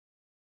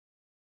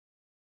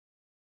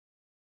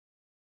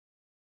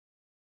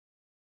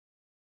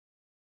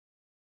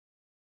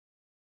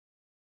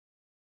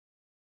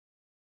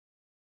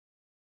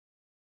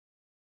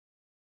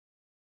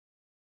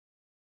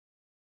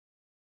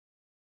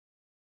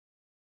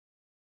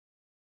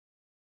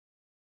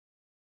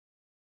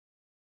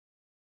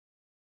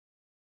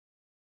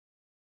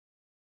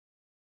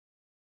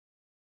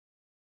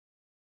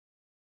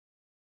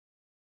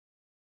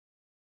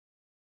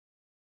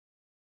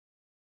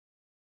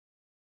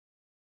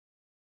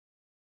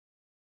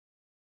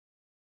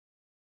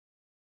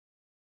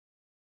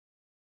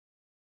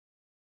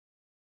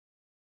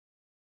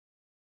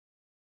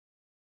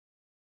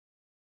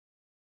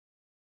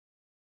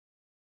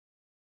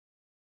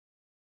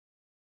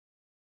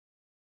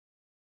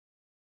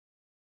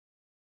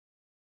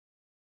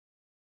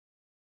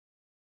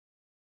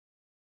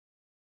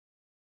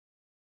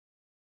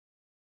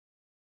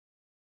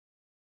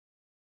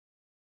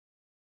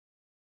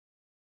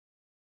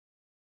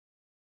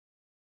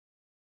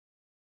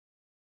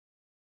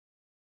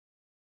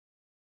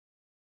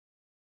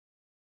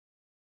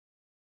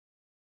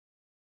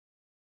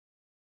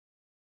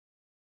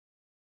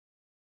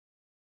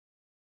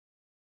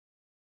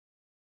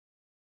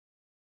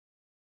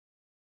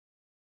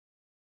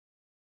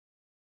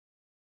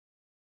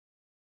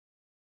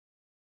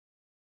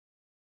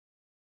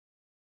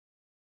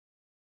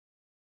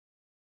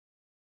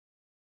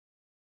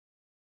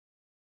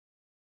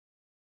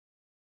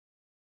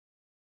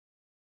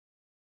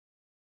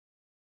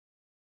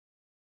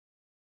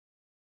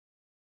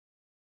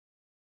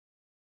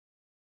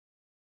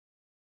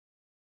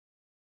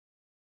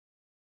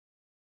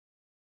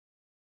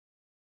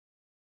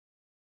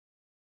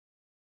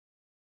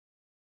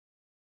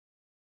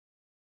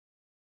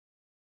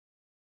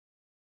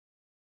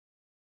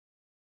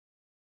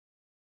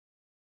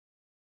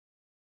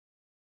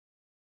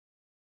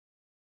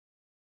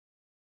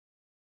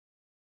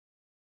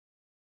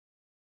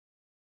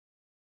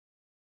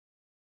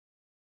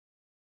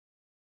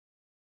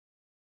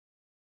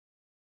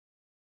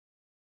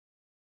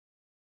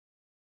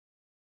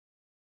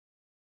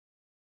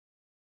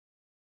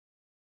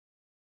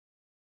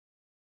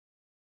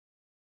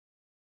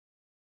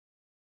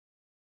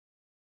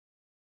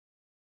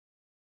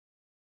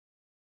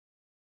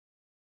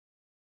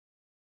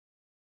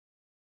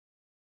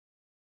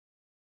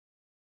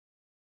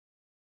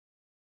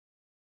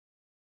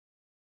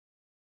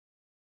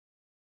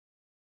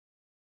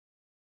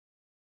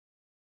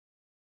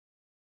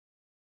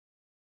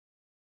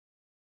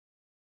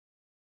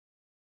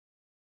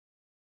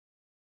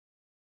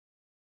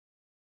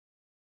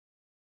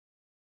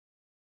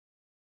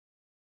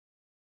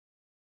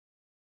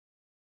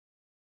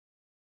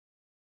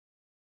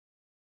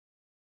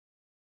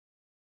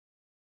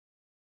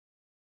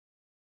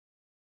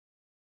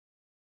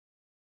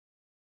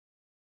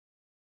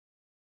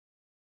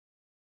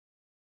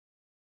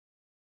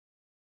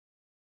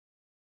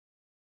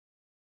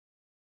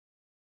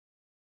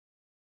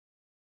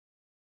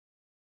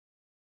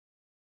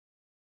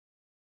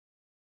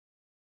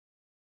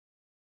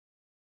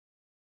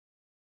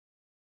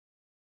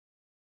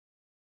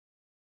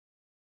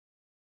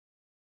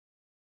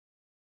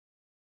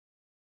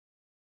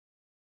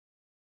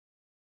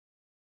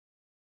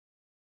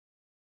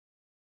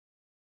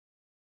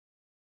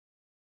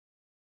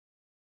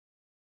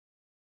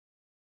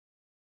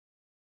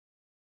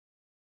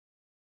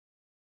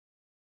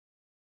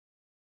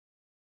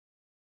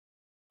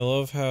I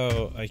love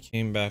how I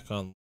came back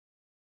on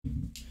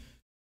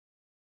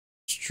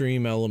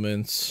Stream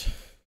Elements.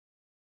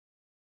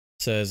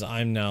 Says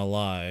I'm now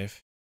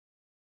live.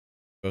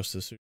 Ghost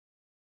of Super.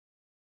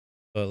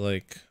 But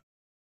like,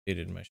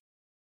 hated my.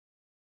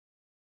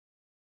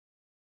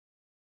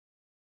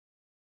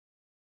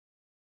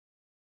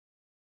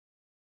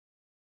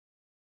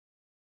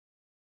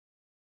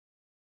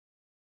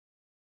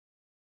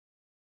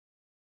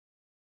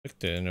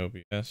 Clicked it in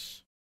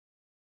OBS.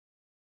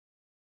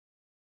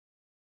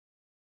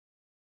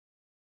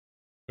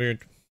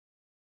 Weird.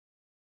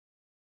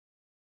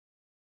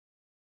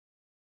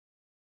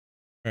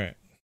 All right.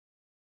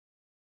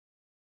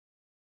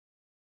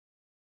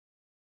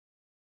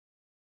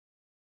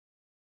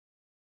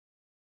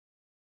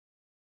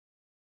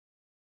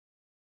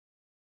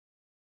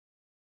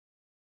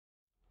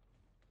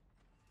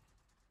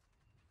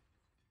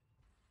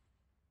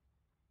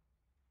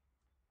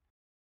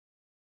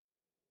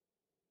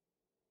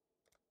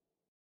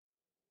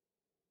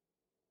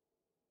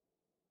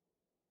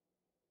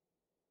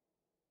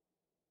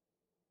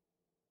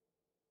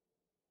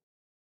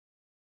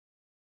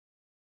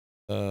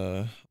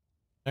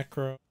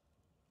 Necro.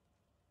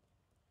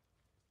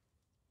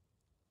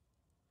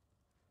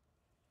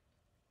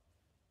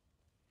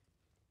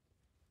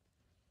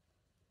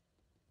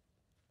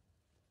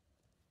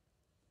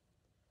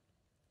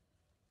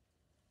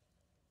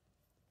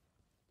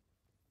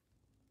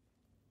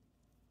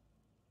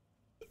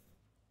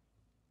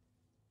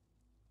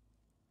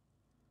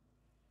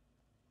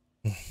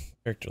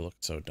 Character looks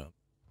so dumb.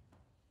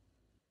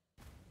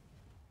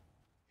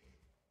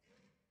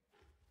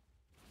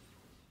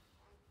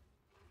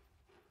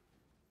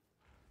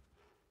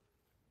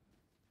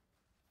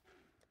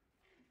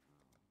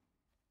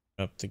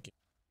 Up the game.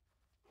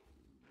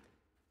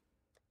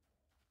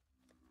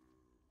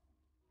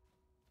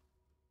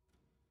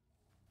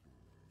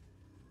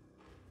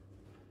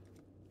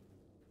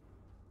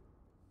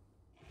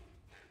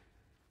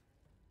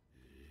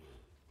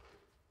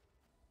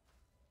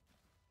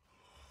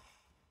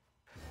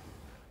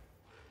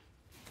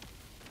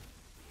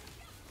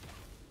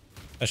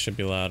 That should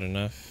be loud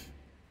enough.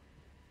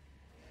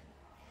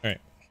 Alright.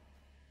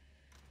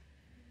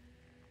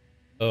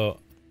 So,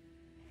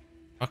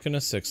 rocking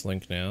a 6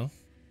 link now.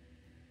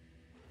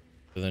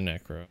 For the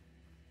Necro.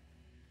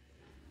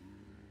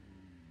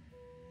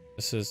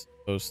 This is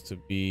supposed to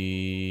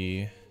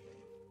be...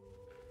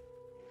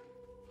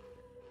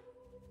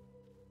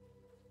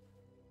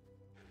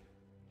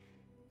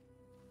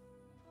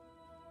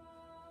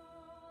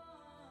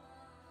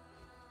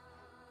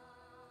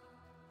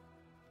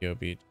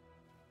 Beat.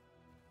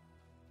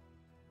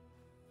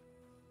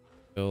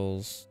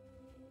 Kills.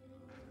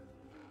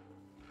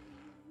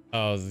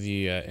 Oh,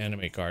 the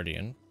Animate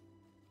Guardian.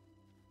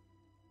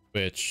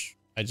 Which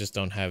I just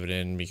don't have it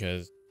in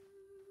because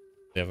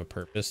they have a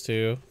purpose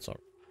to. So,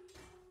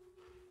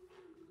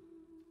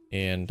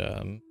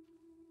 and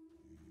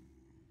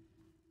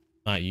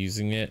not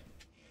using it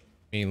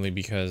mainly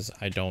because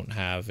I don't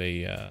have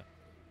a I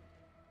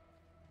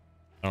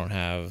don't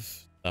have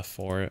stuff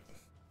for it.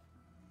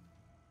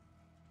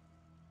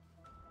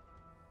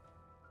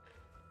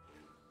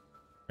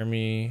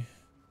 Army.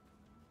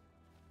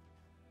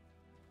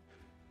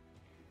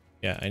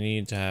 Yeah, I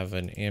need to have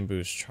an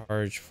ambush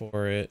charge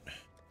for it.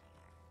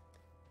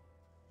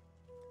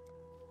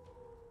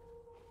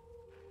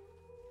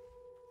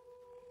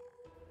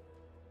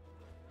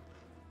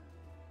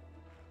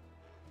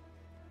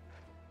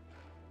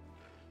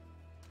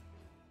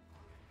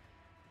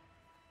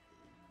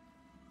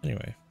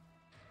 Anyway.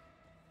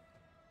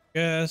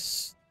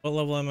 Guess what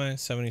level am I?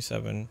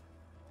 77.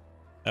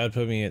 That would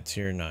put me at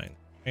tier 9.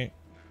 Right?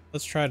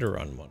 Let's try to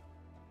run one.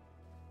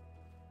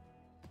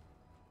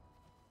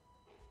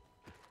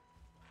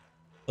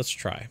 Let's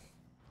try.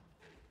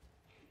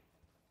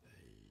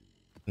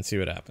 And see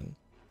what happens.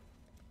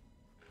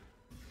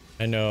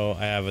 I know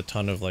I have a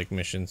ton of like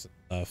missions and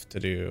stuff to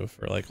do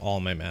for like all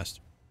my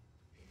masters.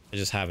 I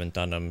just haven't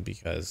done them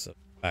because of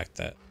the fact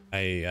that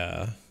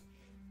I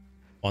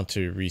want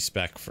to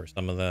respec for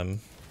some of them.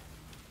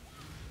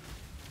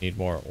 Need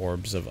more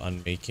orbs of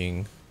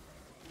unmaking.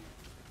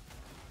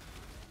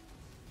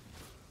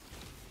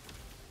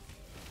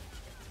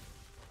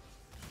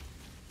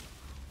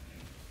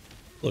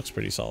 Looks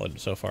pretty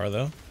solid so far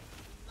though.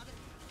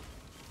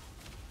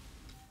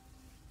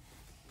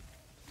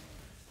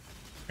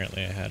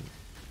 Apparently I had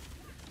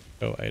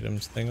go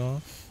items thing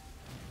off.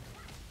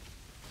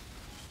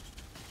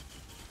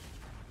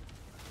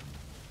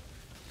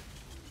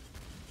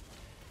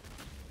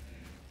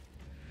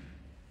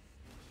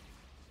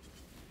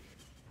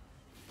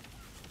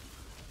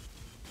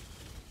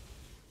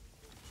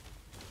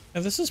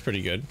 Yeah, this is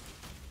pretty good.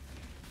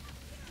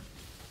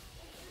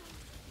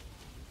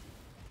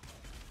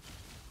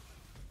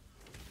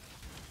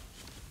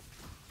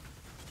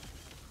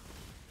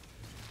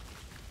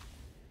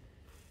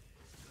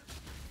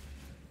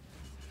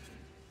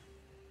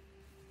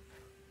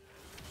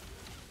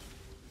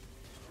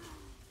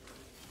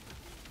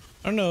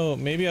 I don't know,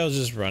 maybe I was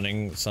just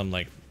running some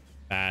like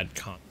bad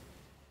content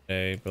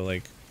today, but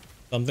like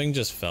Something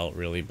just felt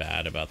really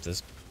bad about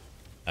this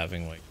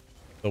having like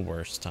the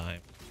worst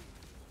time.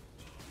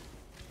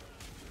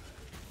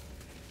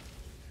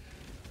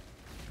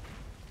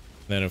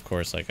 Then of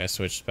course, like I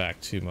switched back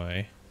to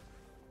my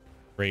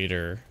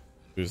raider,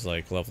 who's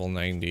like level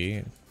 90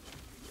 and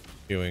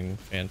doing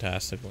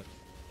fantastically.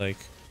 Like,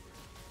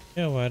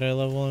 yeah, why'd I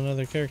level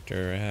another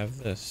character? I have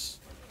this.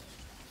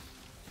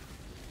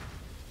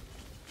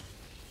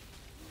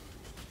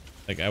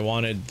 Like, I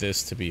wanted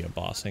this to be a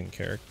bossing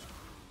character.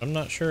 I'm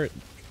not sure it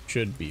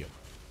should be.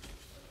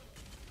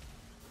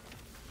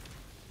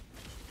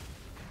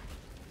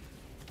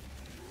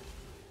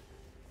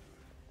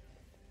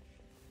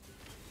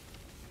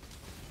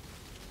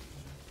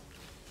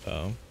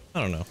 So,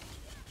 I don't know.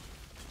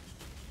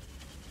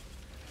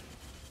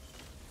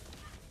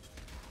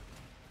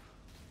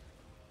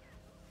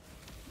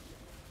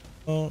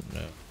 Oh,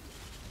 no.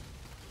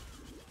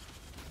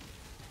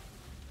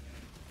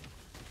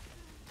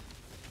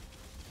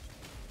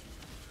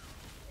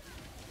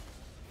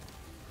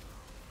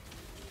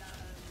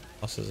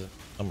 Boss is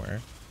somewhere.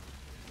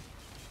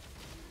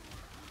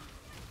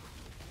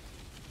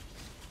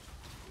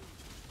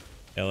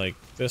 Yeah, like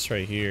this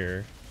right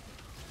here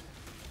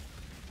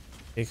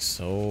takes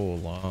so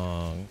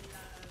long.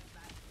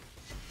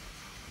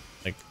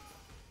 Like,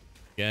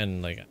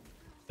 again, like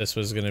this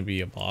was gonna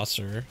be a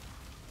bosser.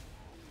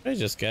 What did I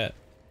just get?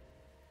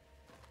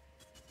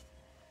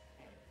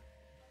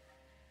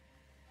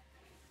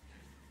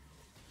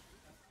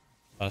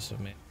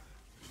 Awesome, man.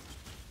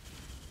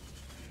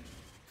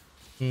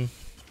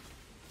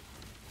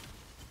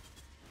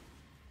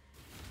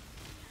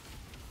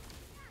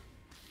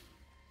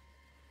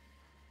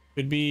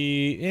 Could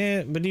be,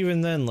 yeah, but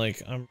even then,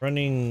 like, I'm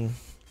running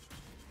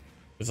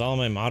with all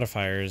my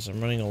modifiers.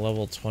 I'm running a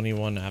level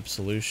 21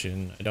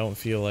 absolution. I don't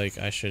feel like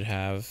I should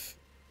have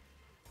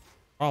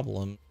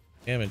problem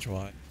damage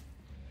wise.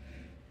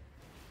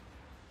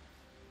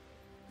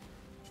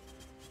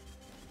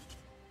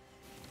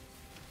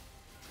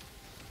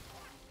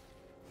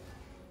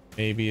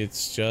 Maybe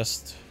it's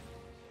just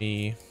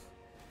me.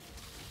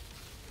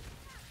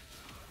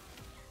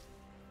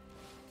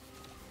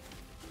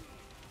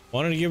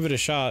 Wanted to give it a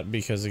shot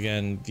because,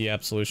 again, the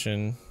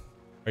absolution.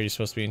 Are you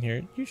supposed to be in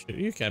here?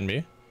 You can be.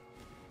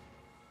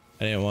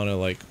 I didn't want to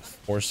like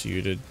force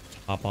you to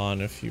hop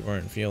on if you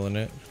weren't feeling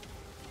it,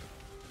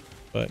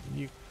 but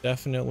you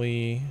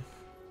definitely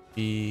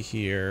be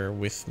here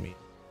with me.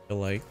 I feel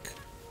like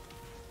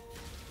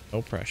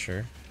no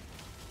pressure.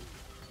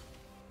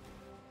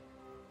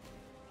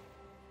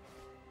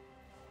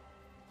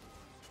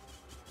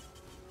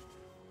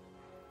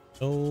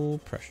 No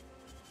pressure.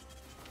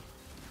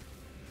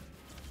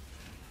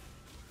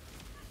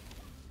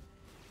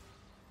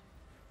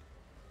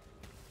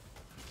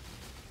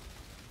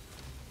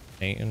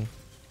 Painting.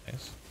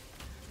 Nice.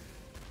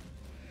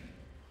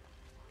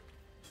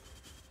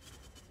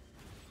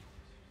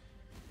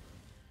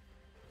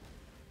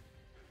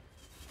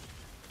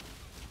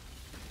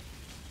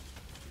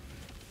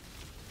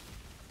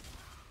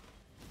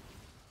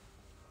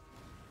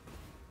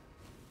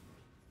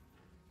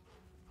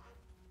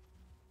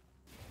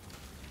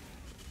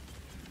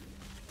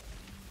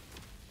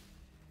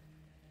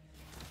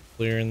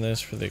 Clearing this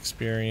for the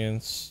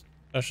experience,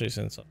 especially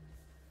since I'm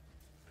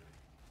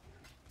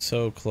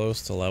so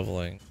close to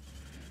leveling.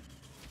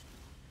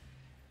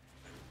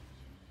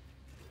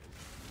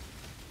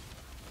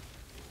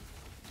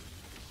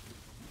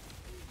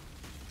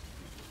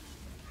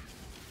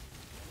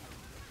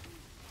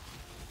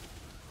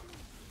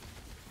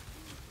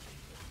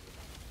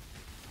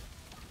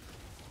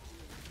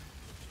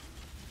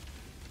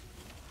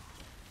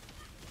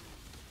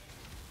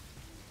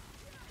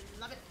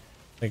 Love it.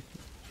 Like,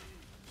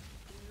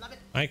 Love it.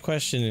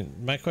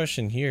 my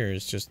question here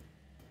is just,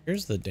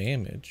 here's the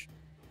damage.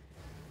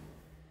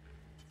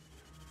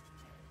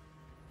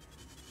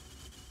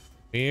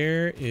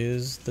 Where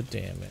is the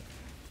damage?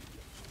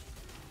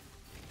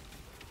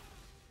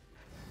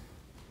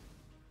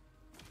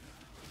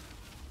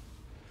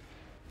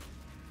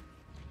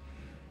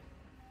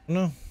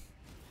 No.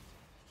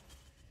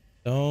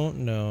 Don't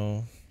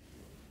know.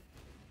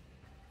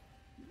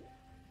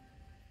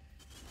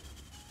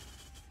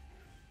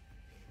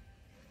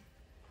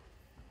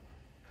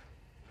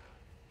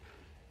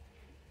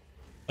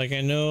 Like,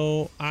 I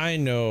know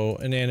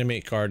an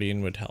animate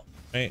guardian would help,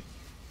 right?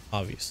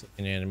 Obviously,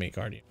 an animate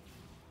guardian.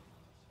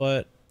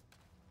 But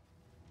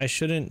I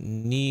shouldn't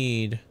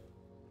need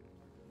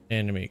an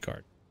animate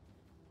guard.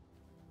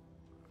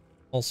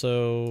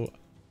 Also,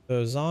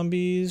 the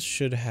zombies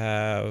should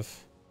have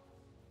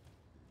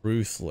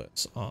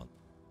ruthless on.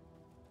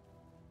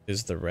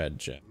 Is the red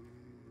gem.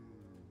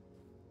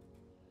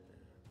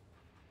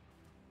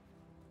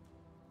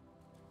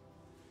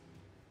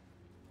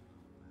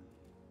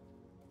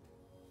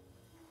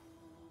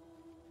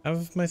 I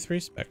have my 3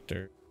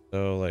 specter,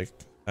 so like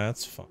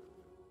that's fine.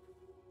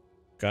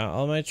 Got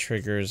all my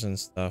triggers and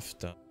stuff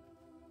done.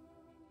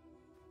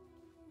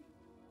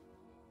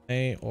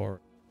 Hey, or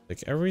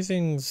like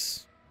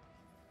everything's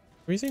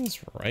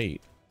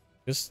right.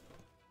 Just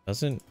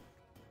doesn't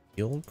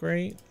feel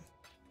great.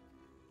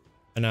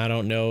 And I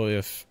don't know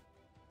if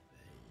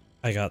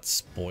I got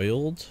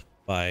spoiled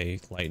by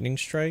lightning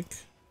strike,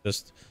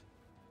 just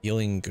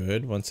feeling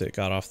good once it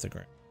got off the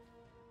ground.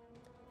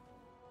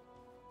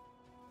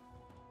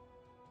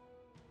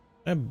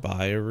 Can I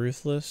buy a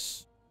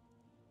ruthless?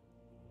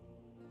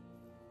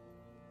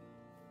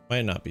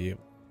 Might not be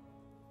able.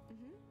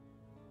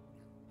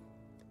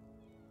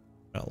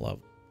 Not love.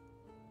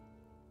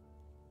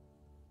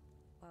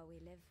 While we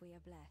live, we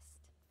are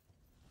blessed.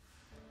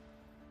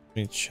 Let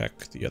me check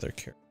the other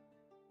character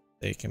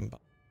they can buy.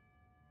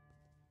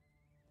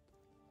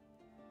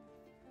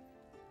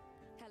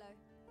 Hello.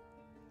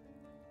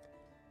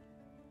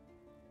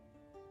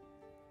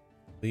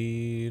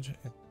 Lead.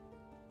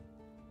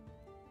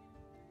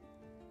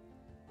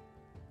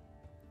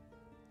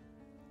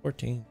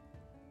 $14.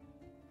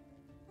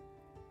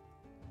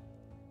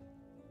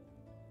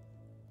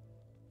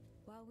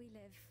 While we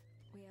live,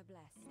 we are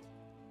blessed.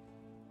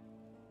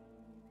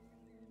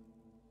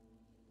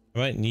 I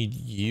might need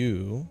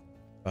you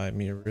to buy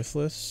me a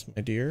ruthless,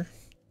 my dear.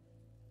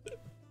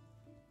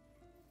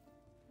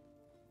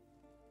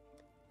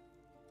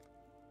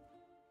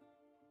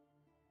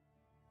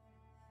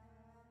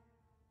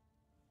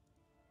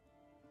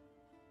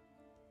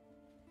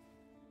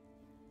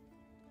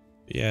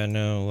 Yeah,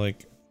 no,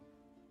 like,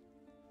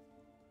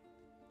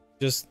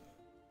 just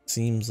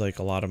seems like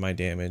a lot of my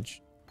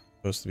damage is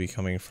supposed to be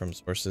coming from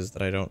sources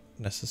that I don't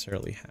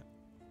necessarily have.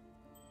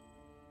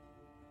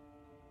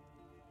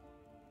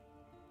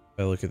 If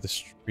I look at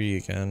this tree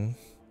again,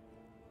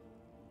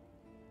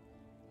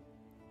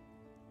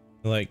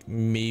 like,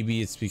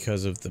 maybe it's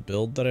because of the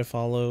build that I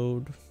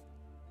followed.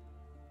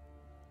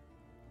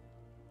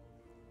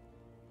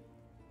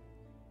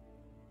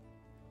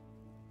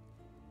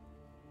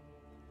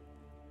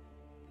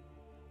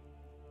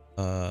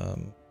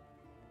 Um,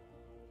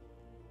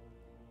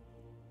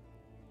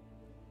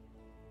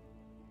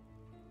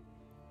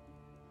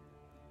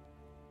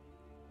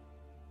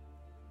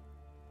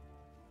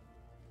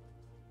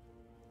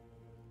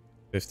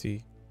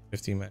 fifty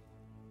men.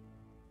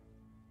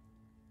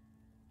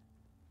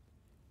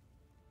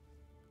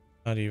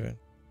 Not even.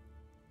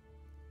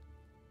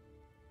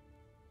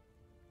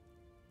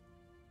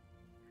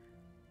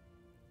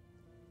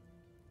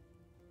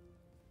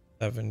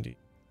 $70.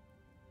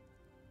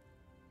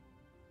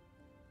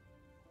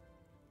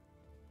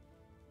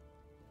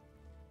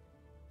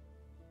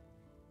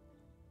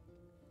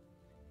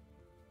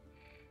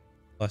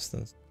 Less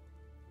than.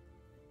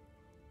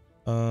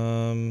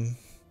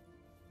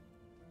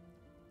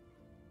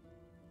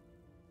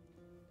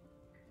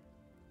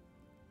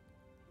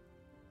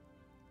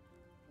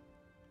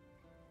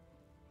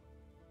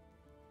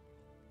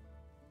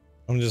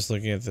 I'm just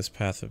looking at this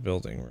path of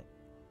building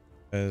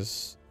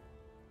as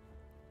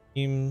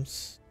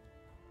seems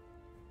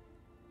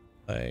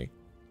like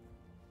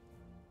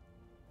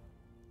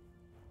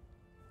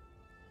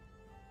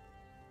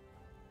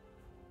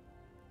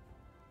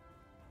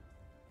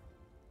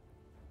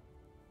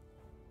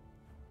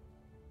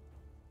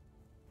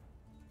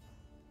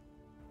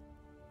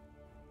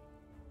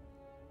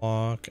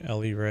block,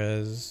 Ellie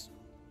res.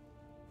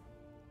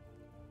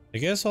 I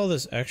guess all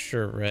this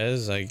extra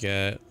res I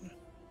get.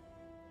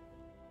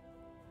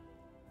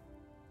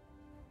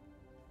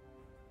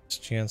 This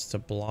chance to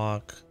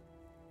block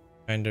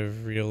kind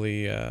of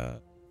really oh,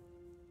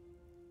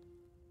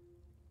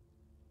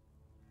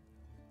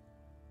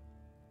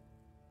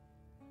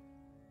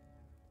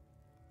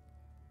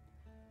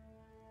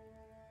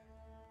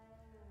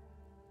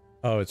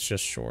 it's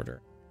just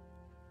shorter.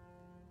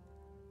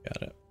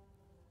 Got it.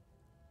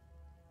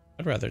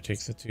 I'd rather take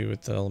the 2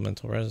 with the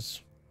elemental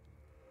res.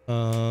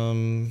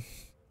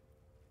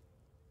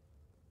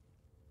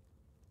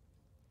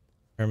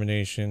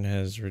 Termination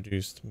has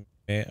reduced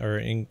or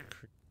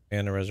increased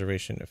mana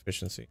reservation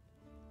efficiency.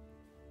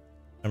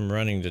 I'm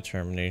running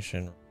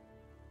determination.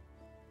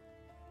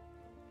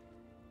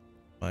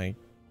 My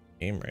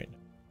game right now.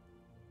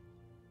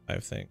 I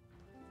think.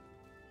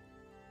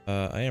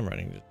 I am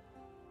running it.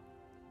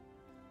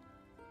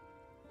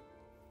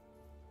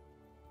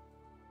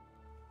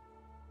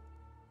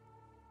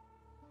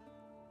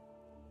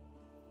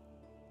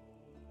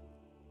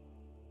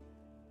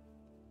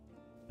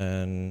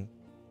 And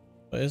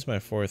what is my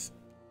 4th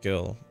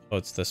skill? Oh,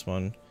 it's this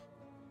one.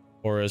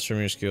 Auras from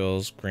your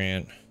skills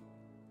grant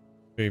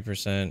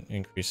 3%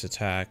 increase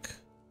attack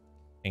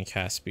and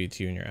cast speed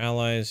to you and your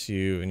allies.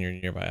 You and your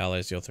nearby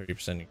allies deal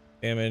 30%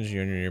 damage.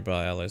 You and your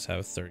nearby allies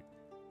have 30.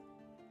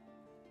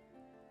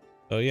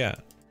 So yeah,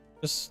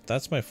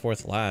 that's my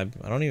 4th lab.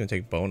 I don't even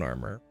take bone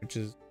armor, which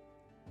is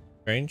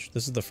strange.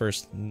 This is the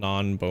first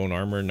non-bone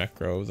armor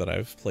necro that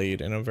I've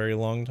played in a very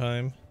long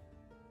time.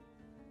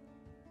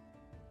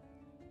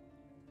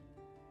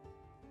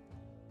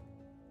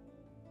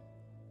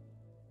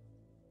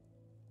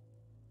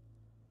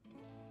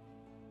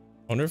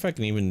 I wonder if I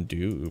can even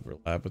do Uber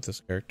Lab with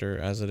this character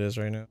as it is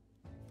right now.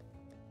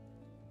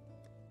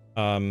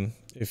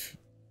 If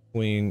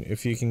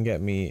you can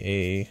get me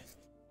a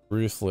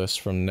Ruthless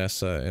from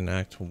Nessa in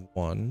Act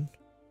 1.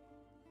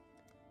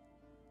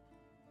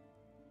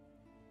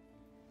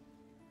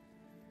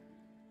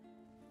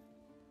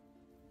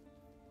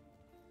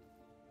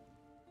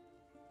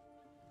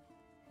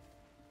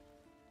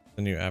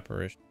 the new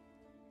apparition?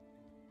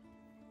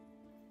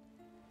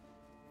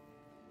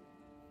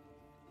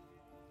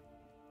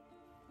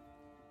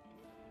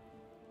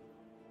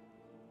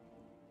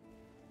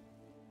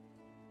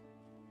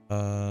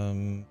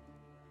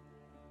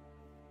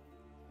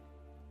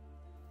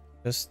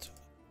 Just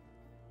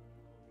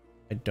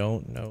I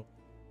don't know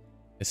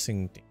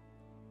missing thing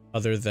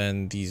other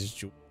than these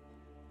jewels.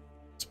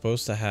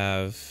 Supposed to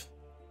have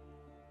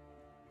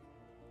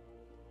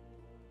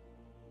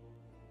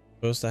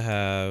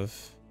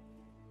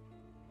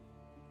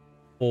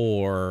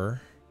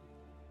four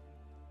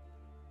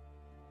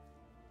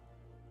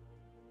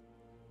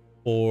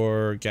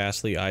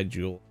ghastly eye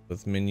jewels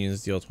with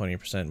minions deal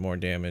 20% more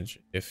damage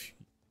if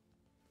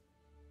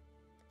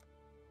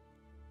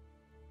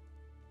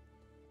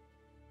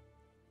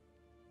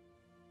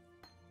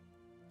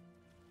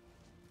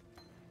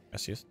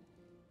yes.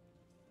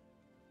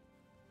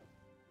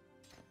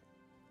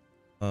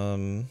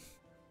 Go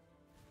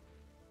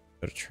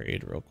to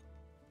trade real quick.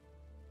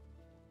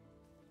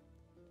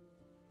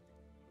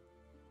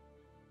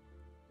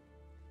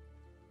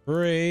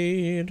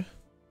 Trade.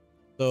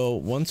 So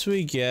once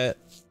we get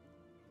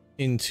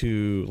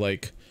into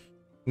like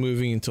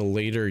moving into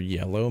later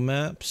yellow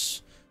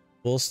maps,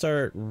 we'll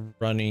start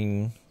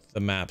running the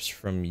maps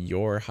from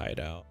your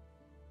hideout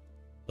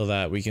so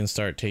that we can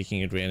start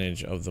taking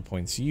advantage of the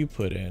points you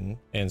put in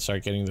and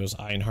start getting those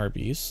Einhar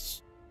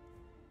beasts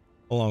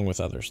along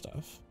with other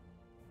stuff.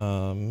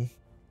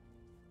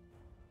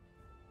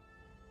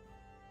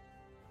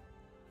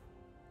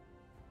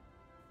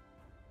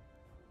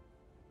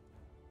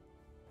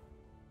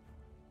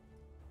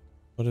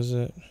 What is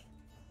it?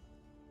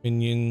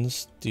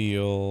 Minions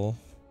deal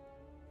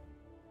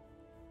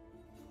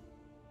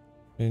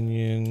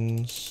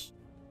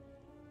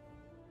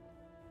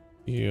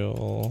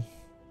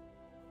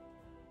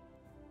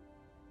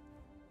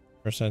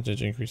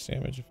percentage increased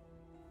damage.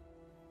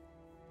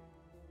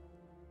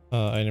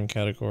 Item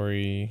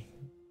category.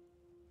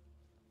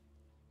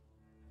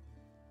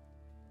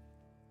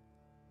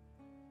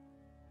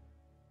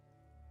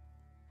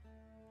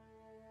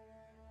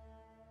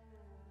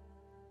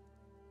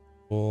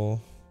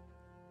 Full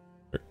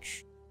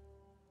search.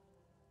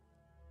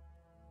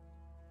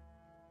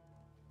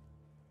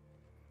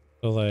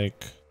 So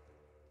like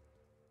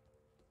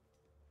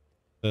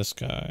this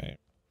guy.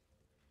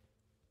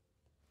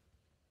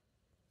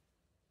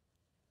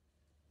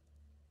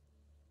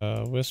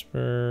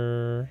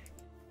 Whisper.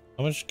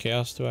 How much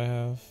chaos do I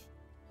have?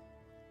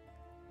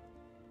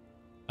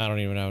 I don't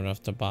even have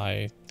enough to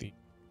buy the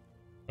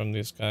from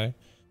this guy.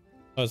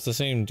 Oh, it's the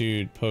same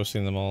dude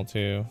posting them all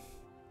too.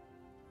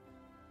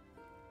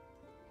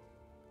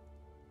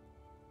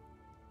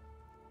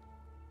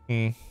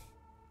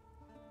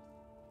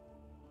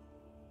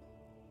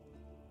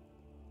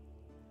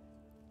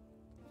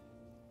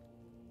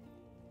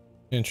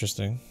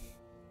 Interesting.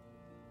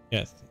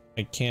 Yeah,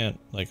 I can't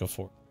like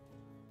afford,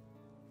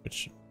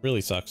 which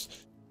really sucks.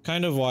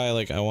 Kind of why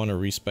like I want to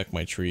respec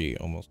my tree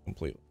almost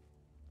completely.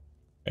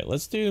 All right,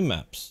 let's do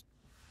maps.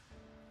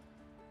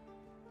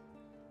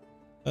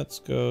 Let's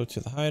go to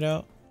the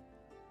hideout,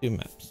 do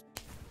maps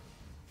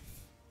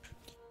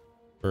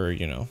for,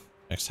 you know,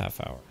 next half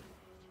hour.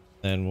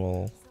 Then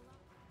we'll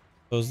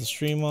close the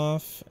stream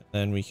off and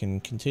then we can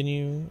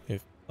continue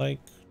if like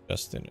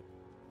just in it.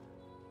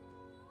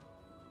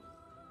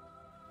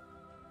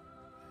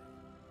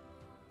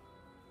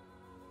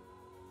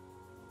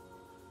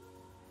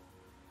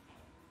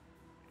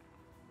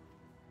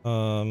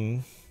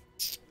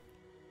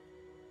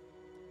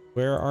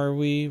 Where are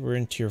we? We're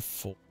in tier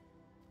 4.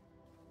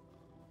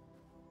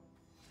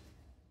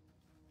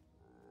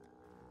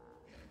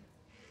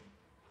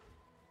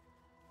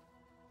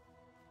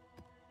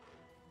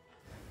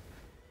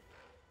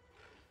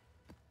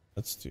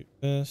 Let's do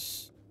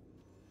this.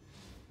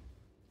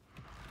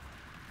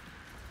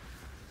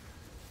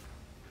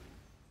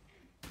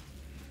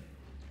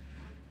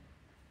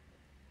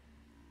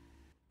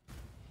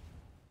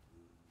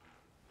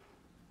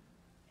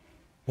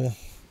 Cool.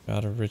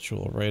 Got a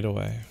ritual right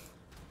away.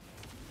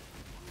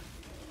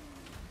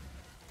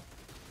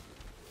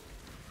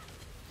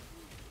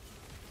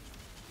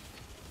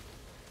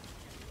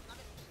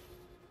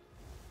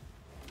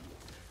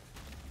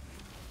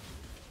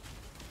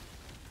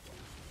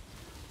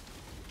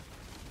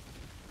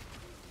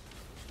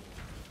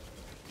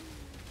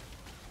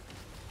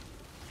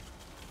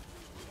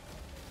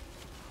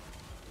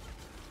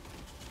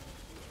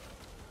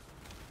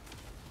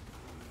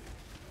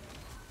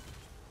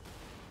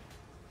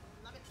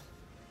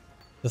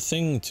 The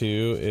thing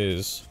too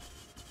is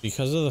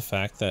because of the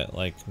fact that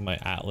like my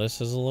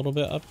Atlas is a little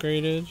bit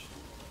upgraded,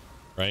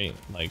 right?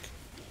 Like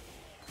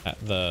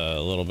the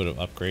little bit of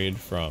upgrade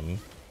from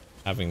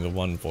having the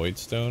one void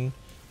stone,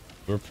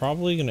 we're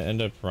probably going to end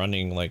up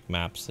running like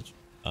maps that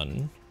you've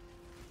done.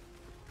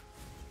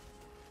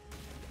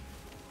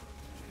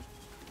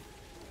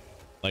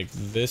 Like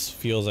this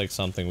feels like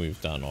something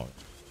we've done already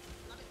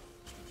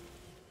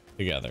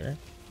together.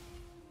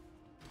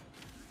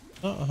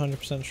 Not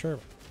 100% sure.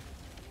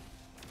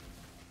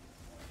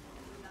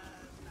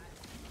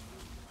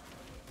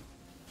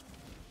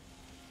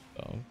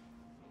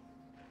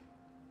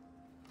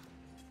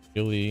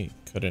 really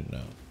couldn't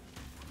know.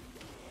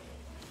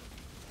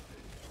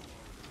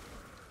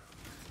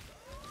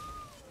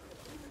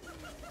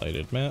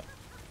 Lighted map.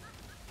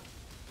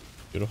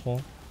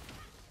 Beautiful.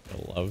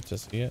 I'd love to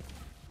see it.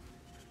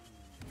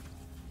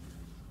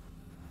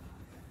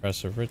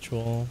 Suppressive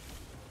ritual.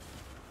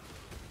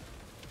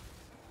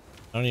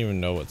 I don't even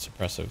know what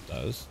suppressive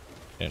does.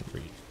 Can't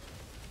read.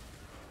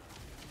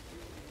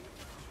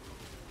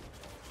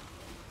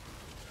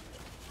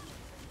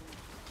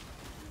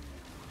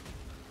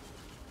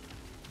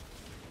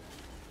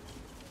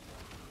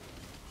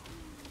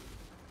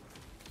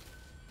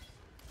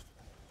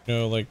 You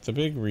know, like the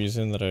big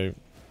reason that I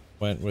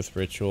went with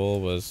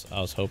ritual was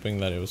I was hoping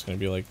that it was going to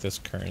be like this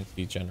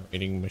currency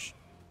generating machine,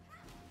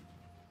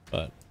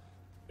 but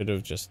could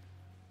have just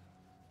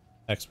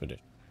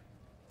expedition.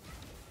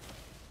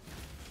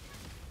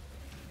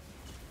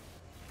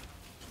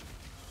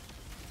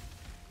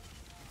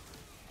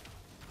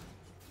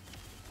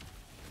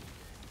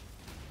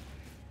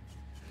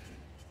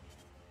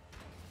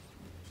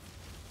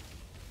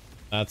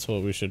 That's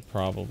what we should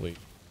probably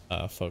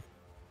focus.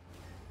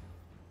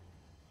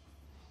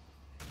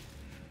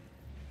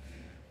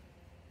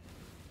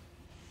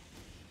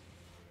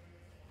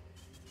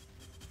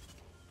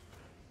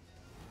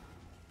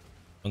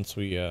 Once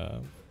we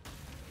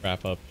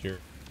wrap up your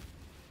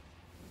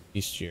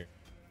East year.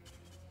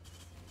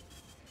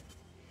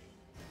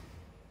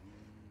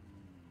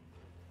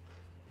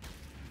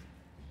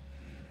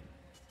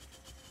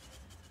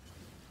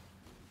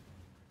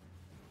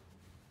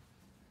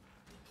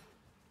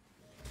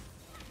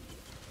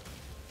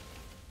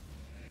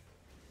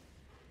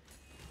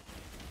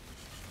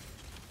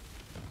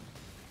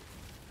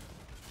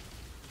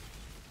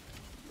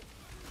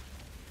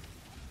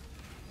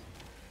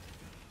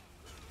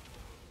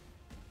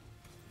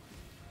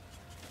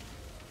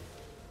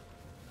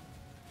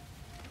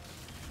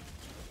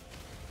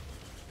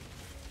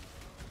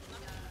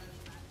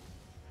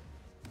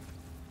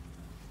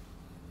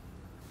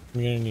 I'm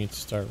gonna need to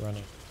start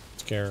running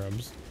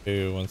scarabs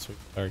too once we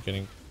start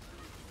getting.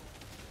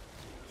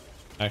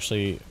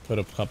 Actually, put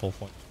a couple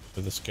points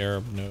for the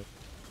scarab note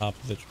top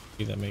of the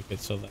tree that make it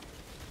so that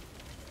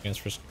chance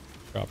for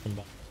drop from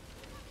bottom,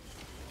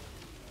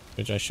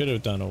 which I should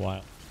have done a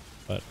while,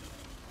 but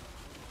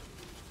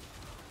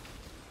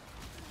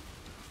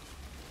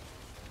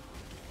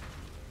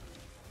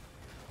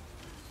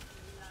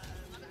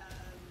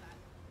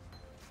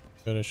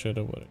coulda,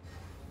 shoulda, woulda.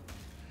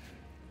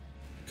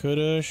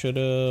 Coulda,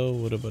 shoulda,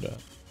 woulda, woulda.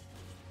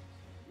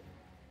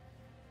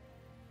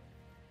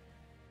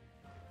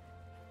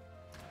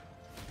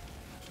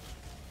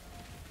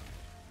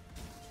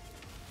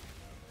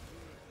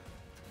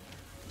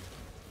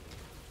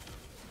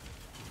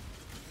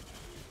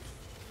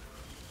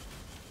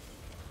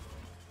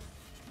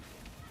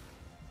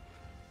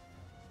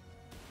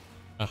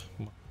 Ah,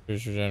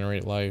 monsters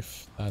regenerate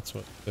life. That's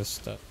what this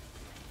stuff.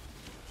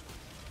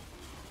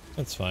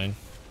 That's fine.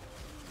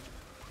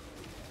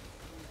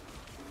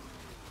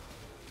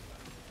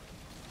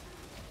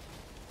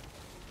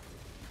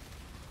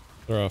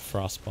 Throw a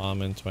frost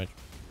bomb into my.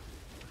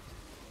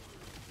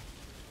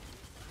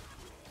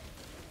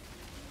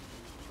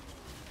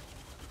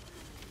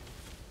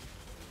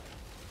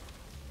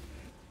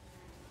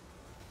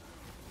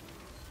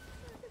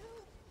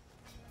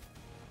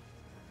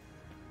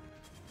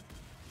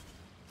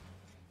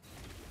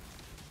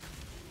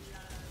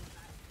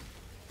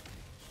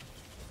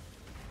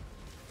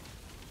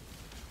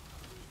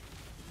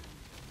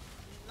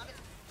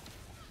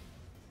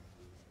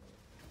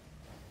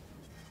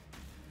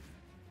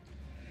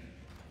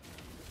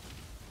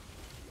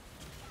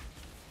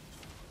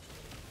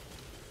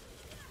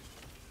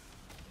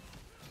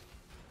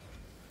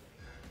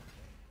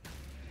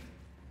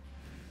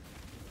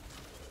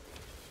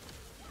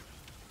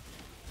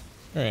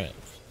 All right.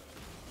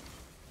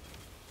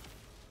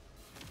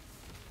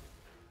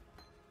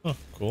 Oh,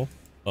 cool.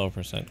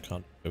 12%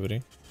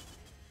 conductivity.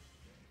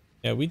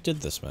 Yeah, we did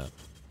this map.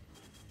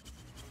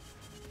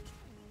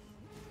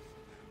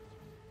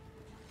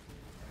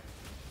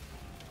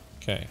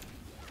 Okay.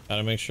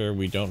 Gotta make sure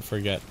we don't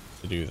forget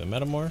to do the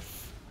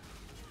metamorph.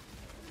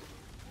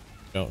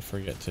 Don't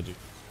forget to do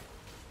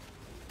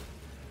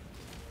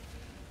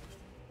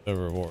the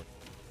reward.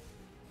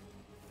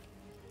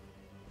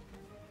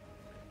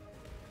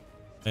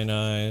 Nine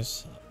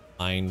eyes,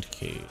 mind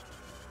cage,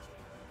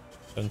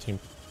 17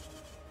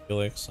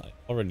 helix. I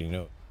already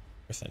know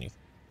worth anything.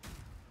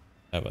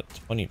 I have a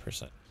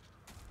 20%,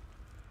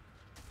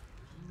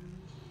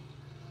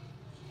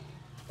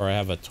 or I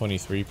have a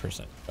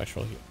 23%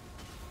 special heal.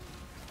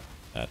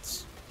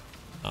 That's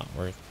not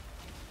worth it.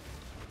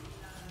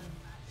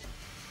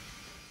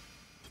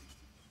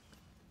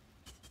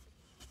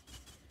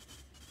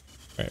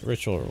 All right,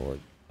 ritual reward.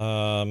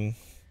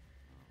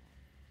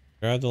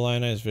 Grab the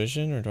lionized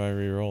vision, or do I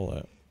re-roll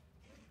it?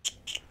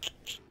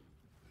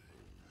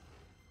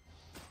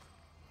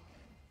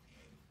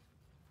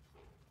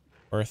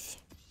 Worth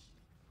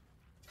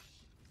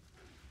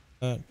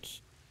that.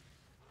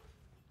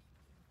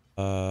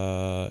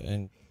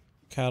 And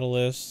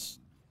catalyst.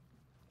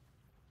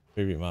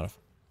 Tribute modifier.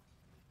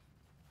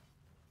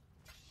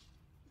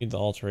 Need the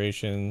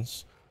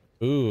alterations.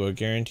 Ooh, a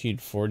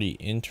guaranteed 40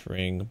 int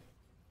ring.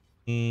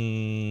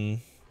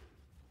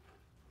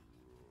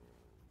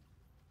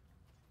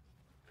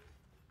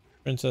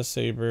 Princess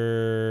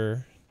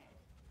Saber,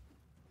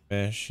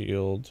 Mass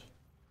Shield,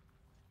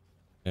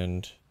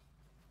 and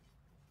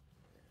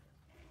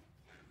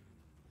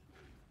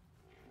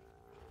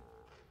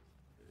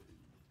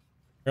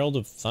Herald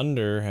of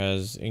Thunder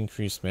has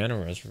increased mana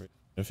reservation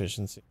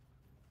efficiency.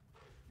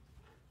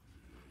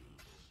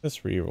 This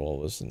reroll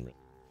wasn't really,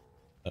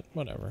 but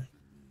whatever.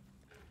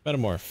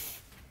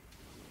 Metamorph.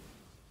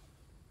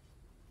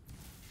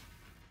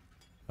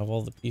 Have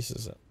all the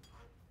pieces in.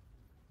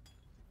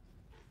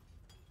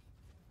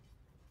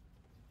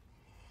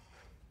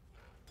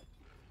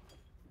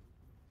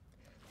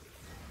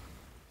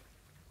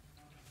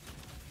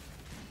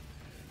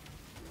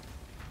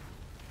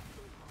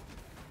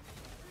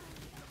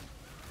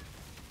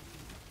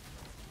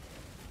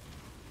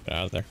 Get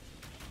out of there.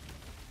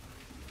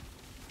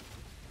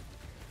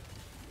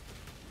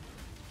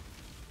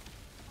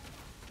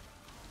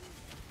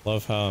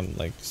 Love how I'm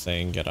like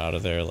saying get out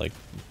of there, like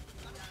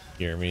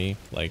hear me,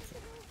 like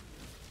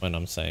when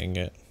I'm saying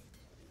it.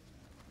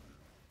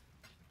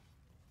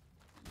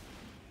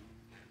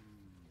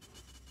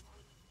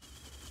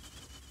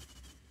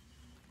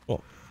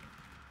 Cool.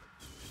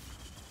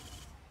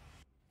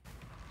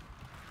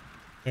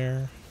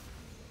 There.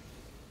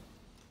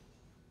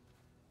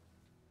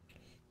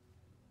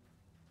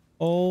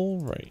 All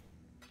right.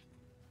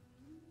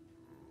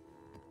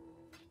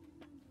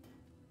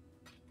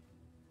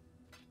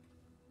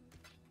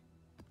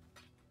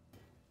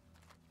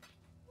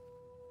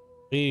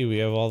 Hey, we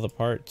have all the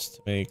parts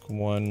to make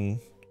one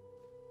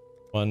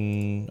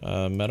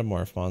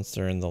metamorph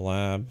monster in the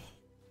lab.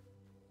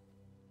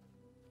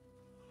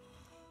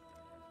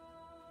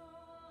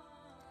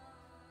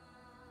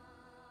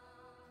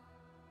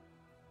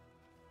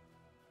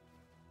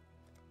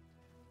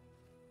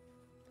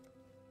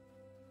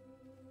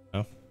 Oh.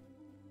 All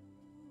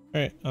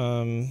right.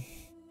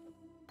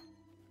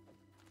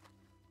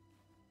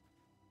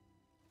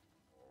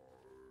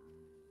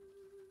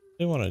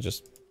 I want to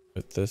just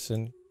put this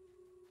in.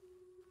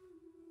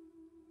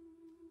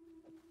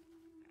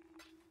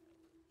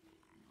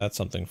 That's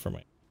something for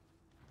my.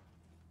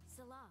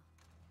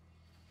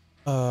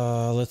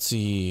 Let's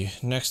see.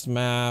 Next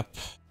map,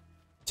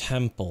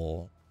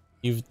 Temple.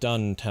 You've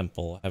done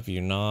Temple, have you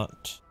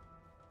not?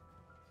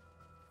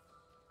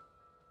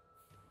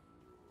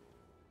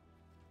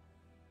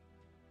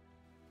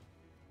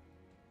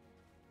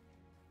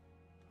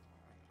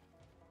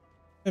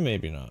 And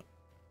maybe not.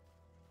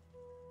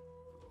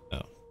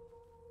 No.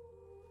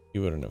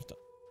 You wouldn't have done.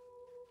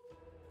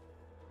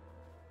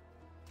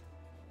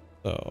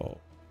 So.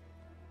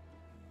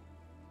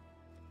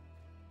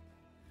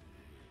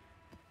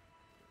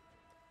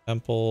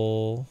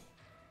 Temple.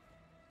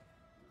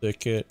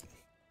 Thicket.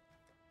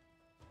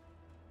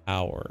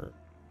 Tower.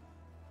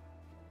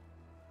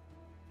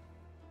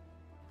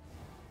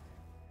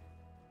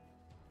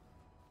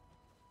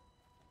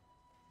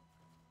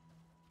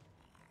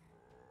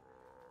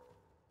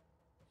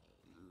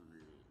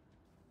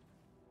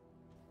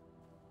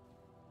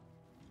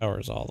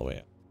 Tower's all the way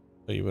up.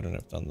 So you wouldn't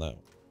have done that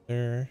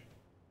there.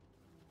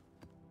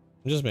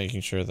 I'm just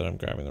making sure that I'm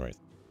grabbing the right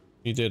thing.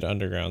 You did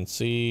Underground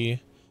Sea,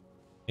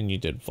 and you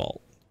did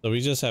Vault. So we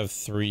just have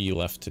 3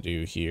 left to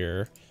do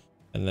here,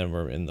 and then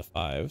we're in the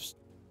 5s.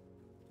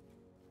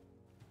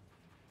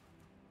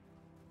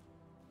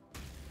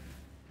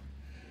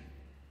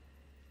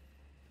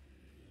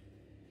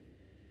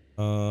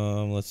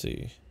 Let's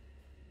see.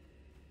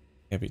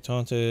 Can't be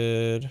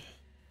taunted.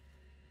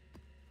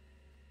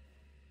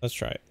 Let's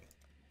try it.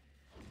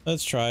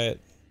 Let's try it.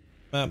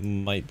 That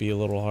might be a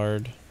little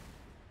hard.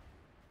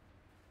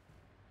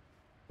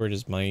 Where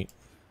does might?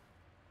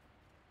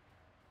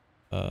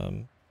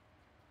 Getting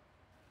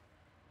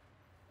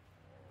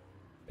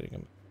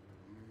him.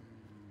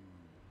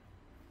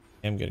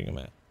 I'm getting him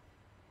at.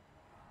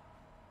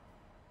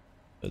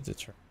 That's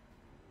its turn.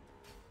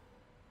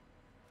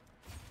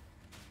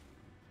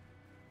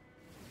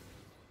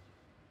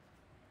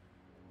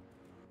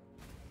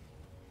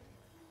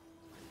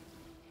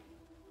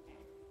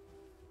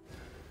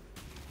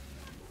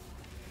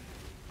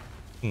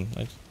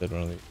 I just did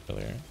one of these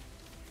earlier.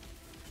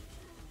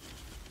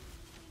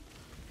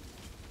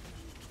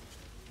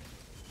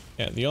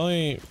 Yeah, the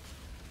only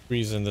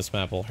reason this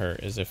map will hurt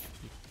is if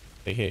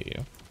they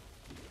hit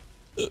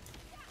you.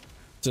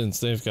 Since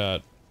they've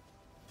got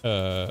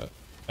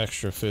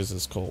extra fizz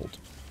is cold.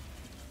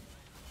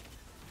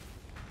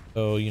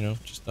 So, you know,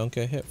 just don't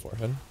get hit,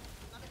 forehead.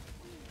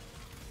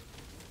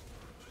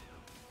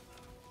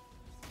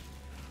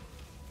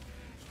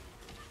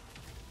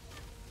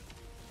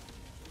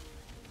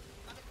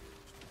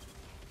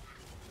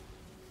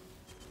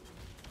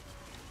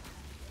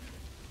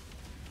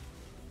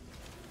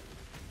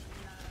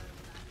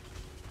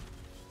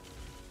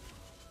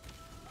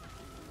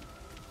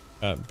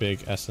 Got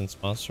big essence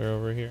monster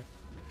over here.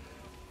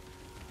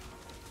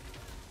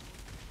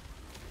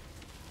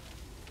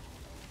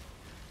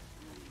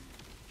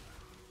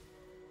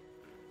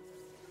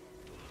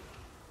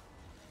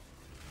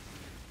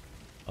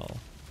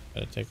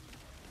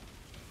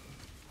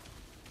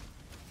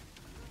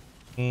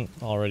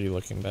 Already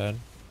looking bad.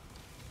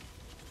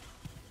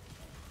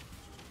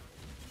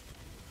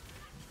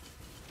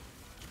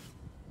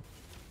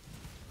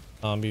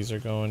 Zombies are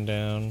going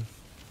down.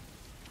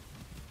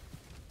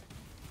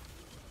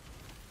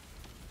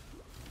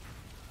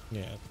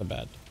 Yeah, it's a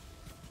bad.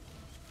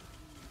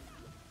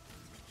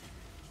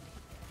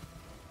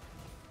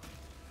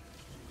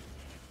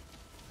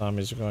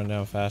 Zombies are going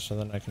down faster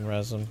than I can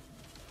res them.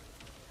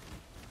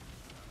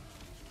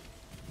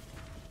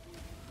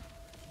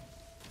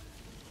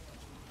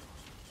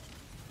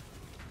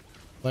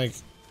 Like,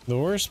 the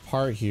worst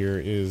part here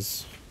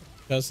is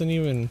it doesn't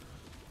even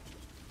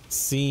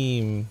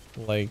seem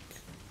like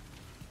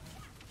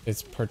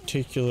it's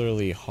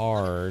particularly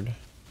hard.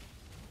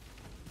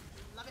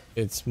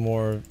 It's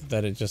more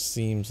that it just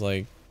seems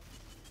like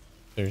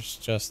there's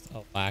just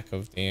a lack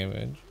of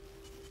damage.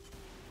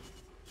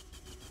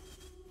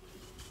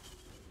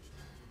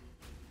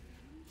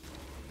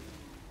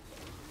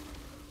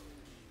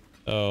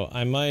 So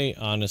I might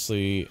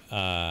honestly,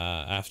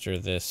 after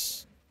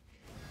this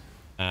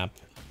map,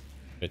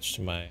 switch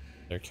to my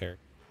other character.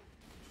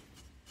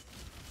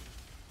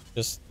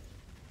 Just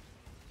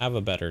have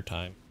a better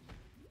time.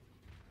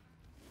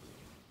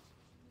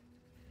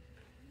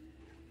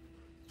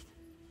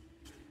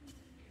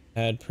 I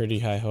had pretty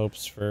high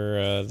hopes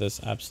for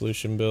this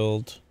Absolution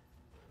build,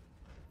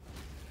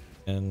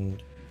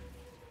 and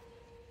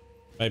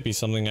might be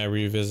something I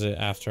revisit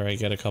after I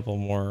get a couple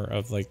more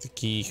of like the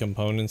key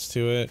components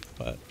to it,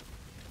 but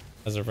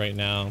as of right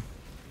now,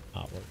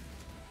 not working.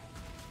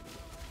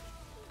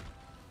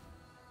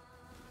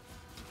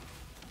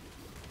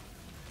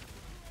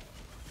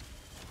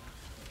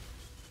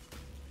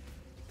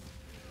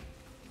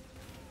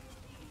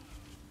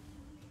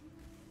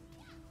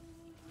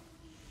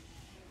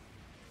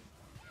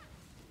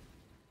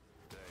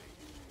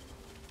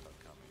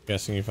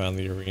 Guessing you found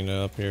the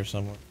arena up here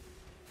somewhere.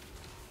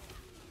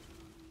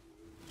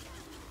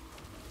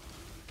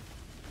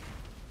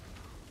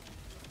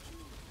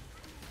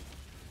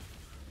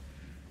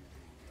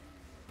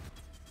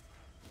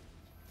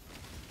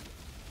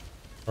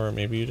 Or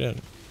maybe you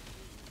didn't.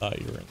 Thought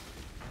you were in.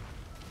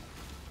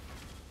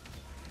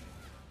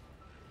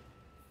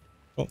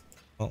 Oh,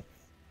 well.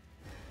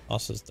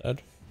 Boss is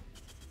dead.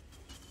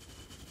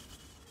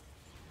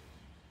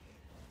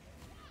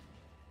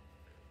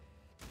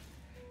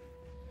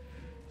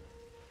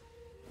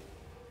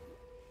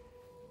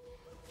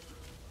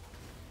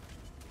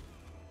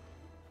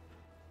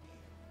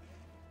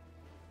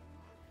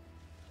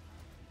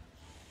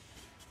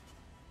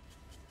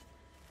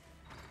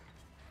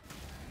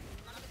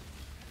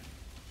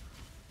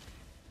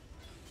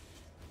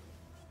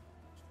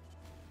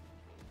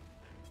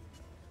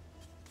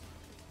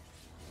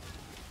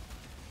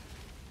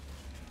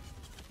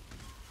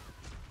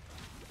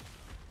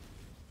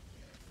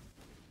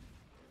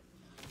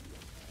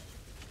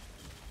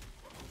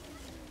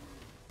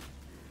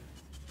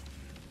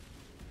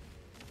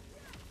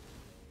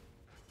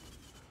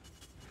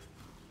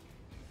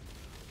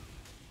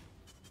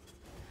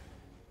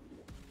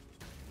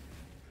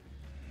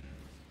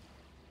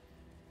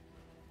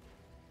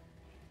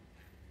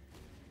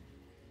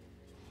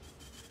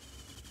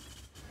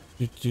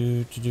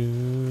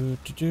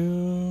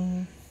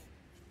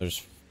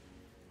 There's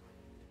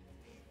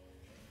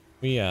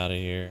we out of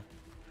here.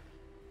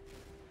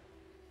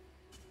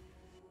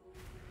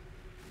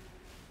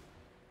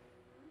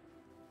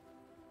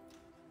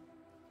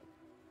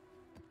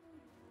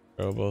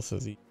 Throw both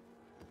of these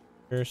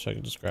here so I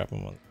can just grab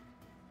them on.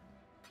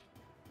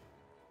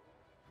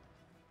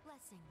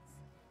 Blessings.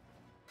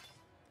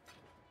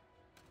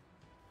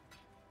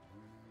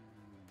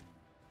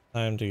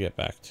 Time to get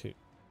back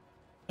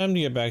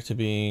to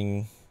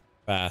being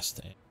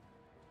fast.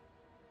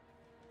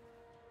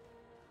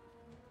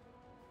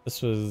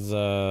 This was it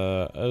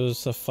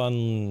was a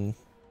fun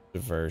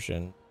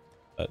diversion,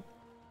 but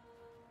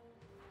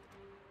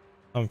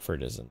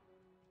comfort isn't.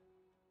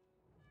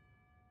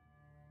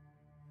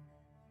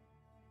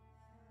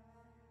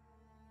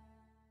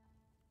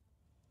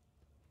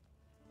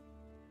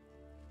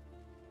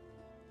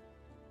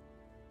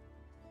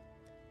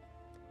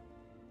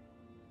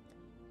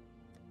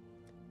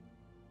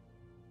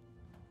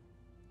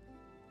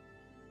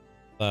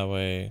 That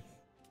way.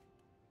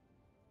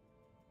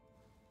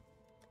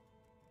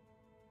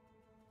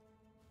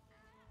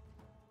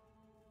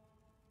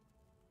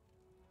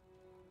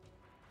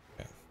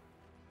 Okay.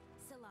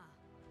 Salah.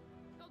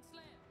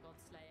 Godslayer.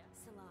 Godslayer.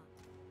 Salah.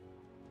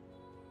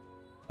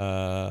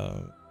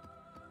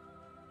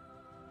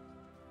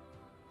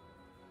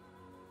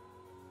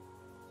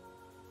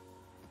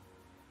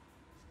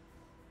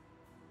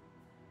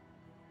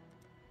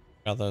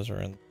 Got those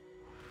are in.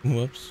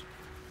 Whoops.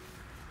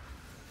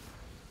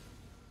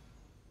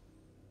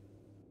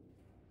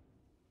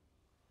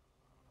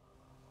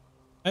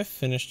 I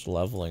finished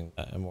leveling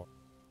that immortal.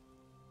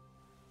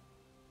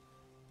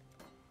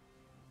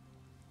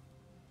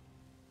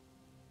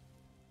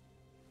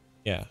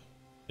 Yeah,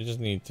 I just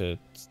need to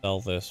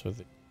sell this with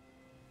it.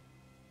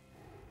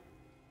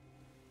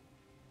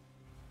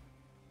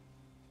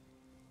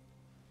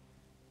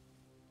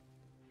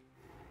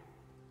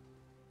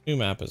 New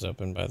map is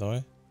open, by the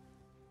way.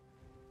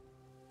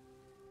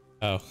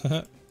 Oh,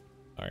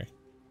 sorry.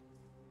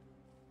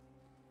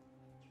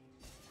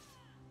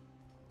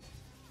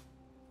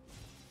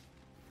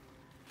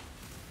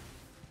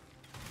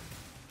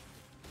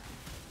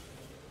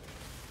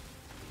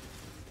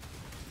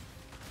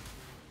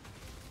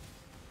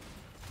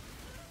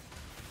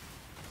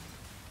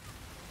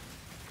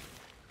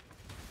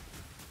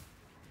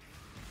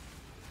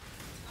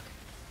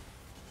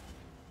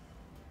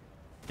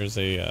 There's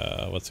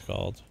a what's it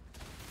called?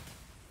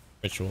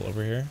 Ritual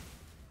over here.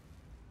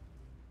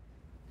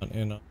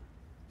 In.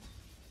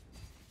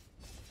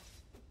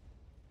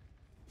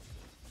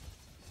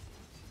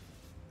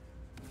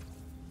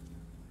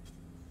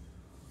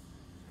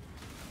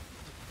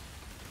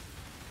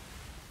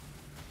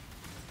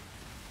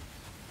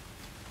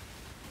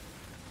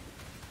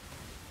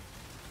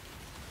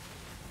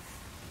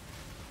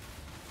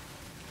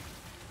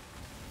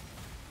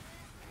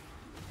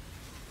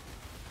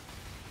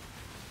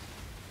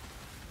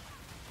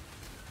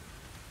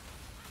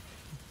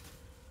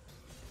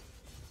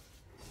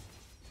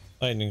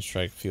 Lightning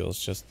strike feels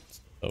just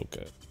so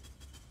good.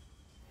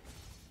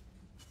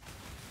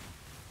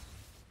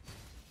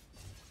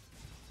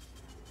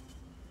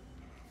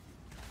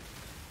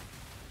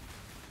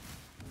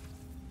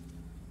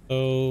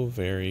 So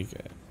very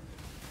good.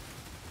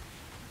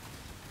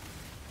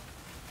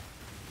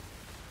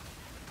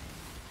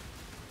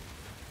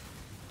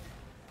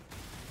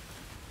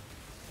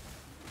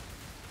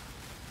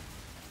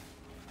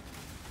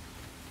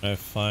 I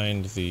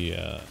find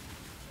the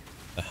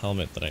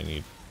helmet that I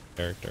need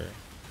character.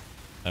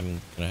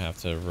 I'm gonna have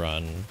to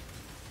run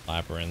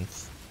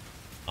Labyrinth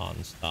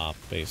non-stop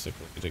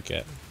basically to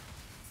get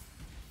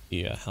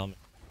the helmet.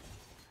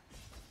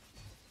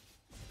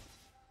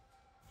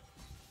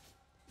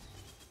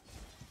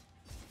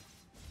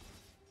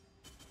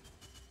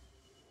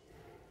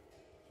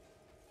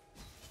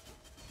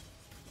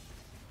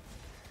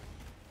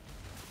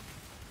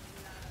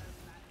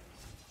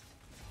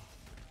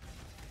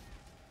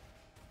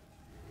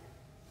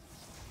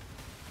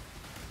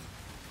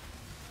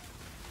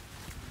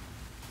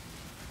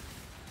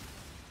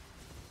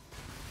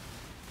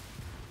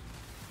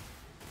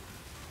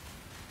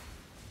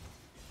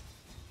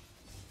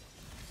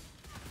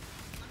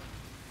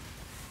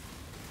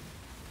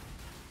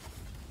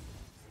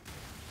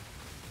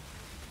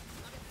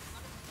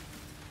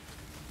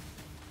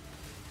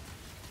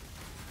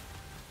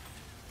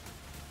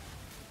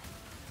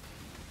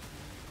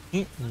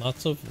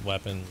 Lots of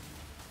weapons.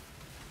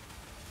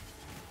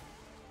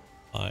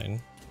 Fine.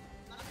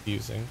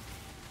 Fusing.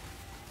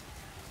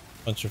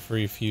 Bunch of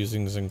free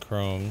fusings and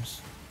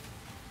chromes.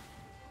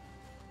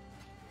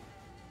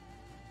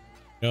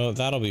 You know,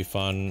 that'll be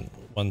fun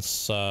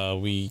once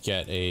we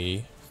get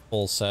a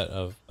full set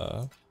of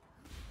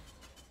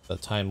the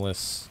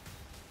timeless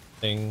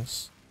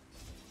things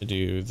to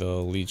do the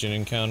Legion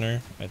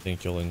encounter. I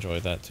think you'll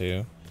enjoy that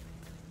too,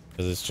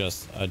 because it's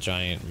just a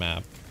giant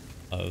map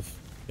of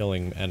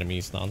killing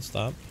enemies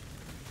non-stop.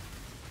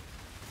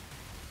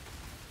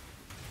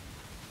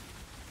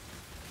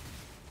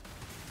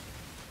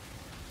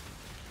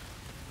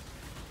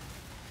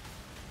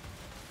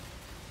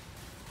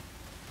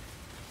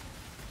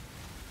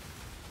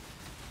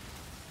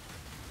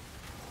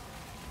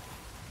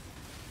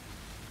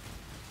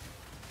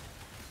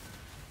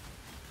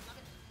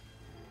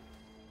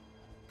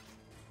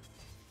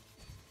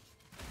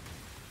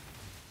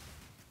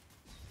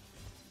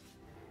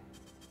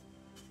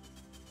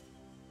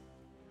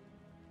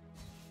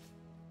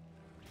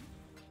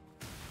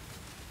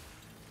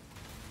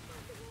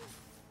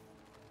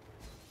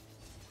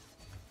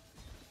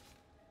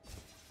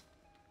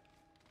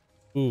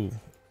 Ooh.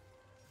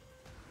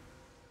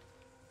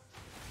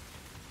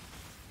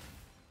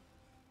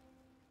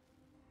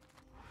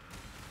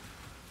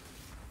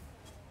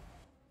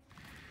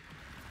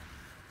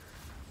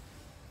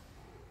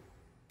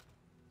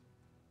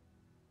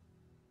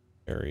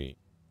 Very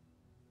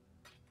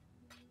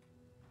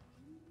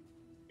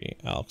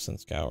Alex and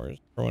Scours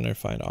for when I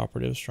find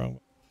operative strong.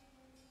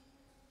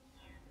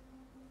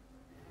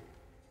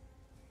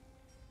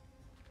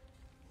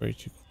 Very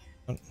too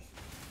cool.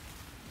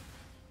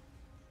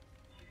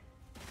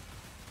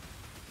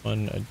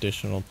 One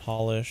additional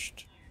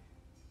polished.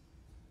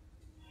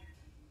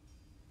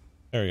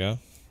 There we go.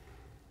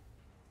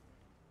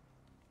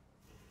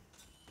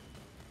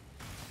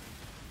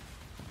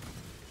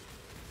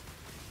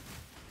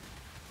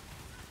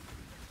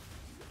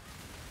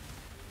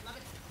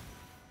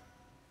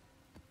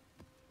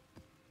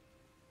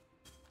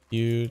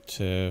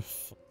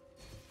 Beautiful.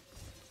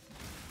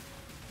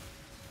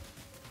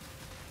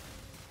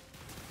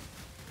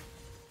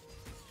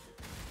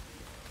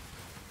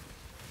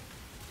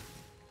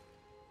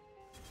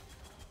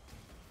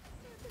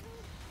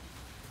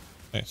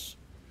 Nice.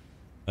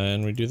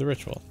 And we do the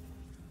ritual.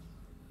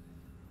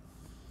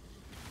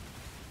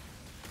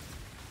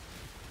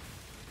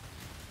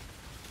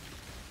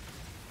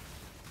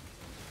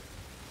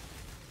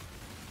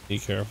 Be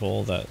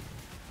careful that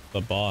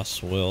the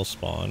boss will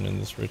spawn in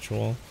this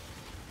ritual.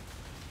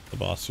 The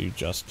boss you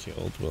just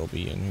killed will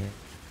be in here.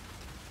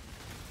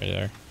 Right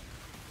there.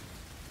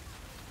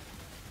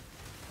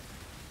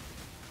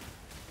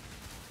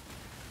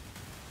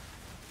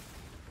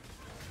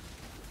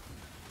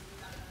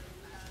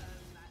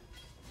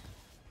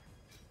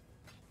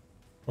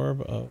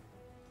 Orb of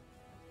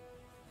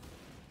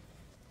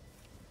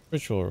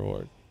ritual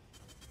reward.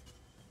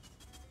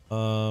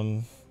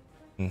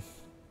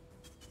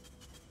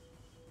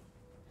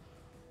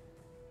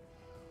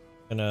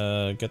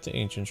 Gonna get the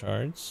ancient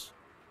shards.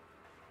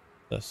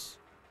 This.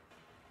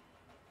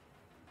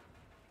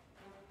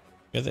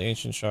 Get the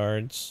ancient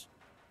shards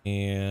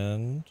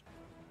and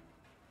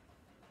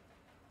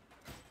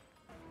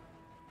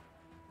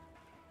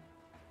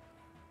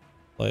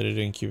lighted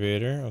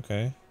incubator.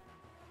 Okay.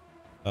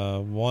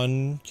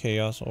 One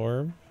chaos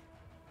orb.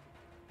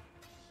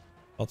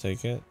 I'll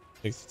take it.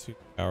 Take the 2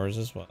 powers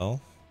as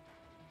well.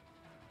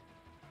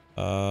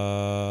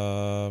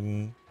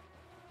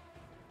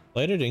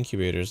 Lighted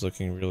incubator is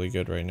looking really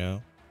good right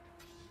now.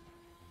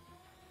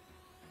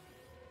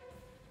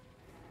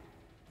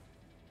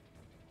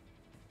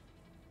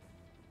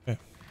 Okay.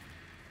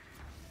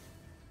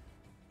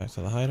 Back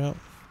to the hideout.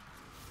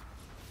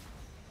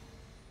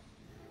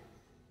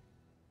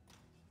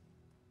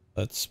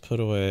 Let's put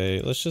away,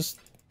 let's just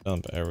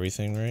dump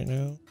everything right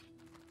now.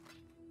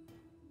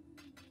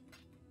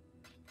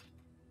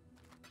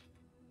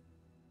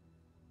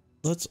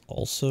 Let's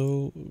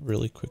also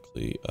really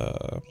quickly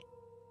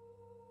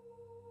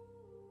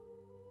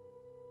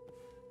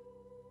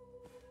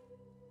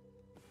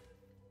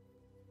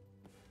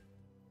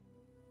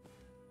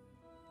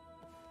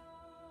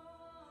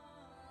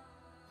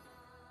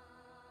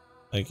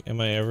like,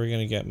 am I ever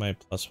gonna get my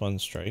 +1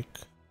 strike?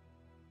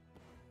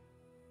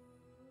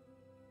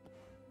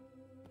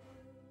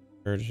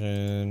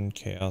 Surgeon,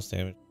 chaos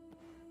damage,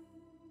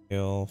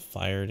 hail,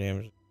 fire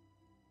damage,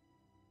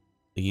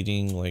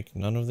 bleeding, like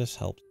none of this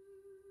helps.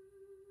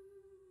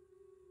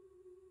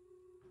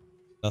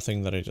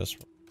 Nothing that I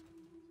just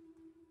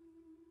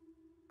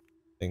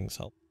things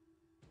help.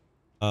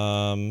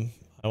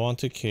 I want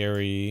to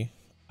carry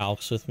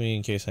Alks with me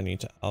in case I need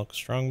to Alk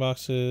strong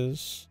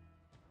boxes.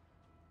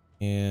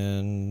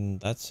 And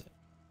that's it.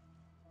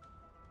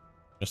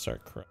 I'm gonna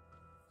start corrupt.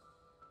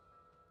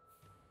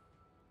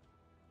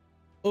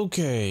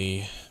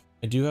 Okay,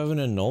 I do have an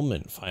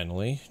annulment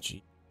finally.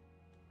 Gee.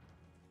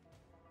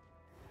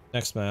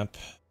 Next map.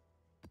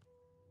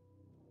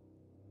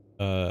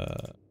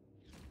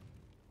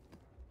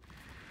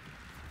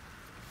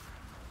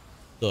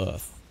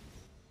 The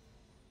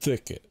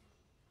thicket.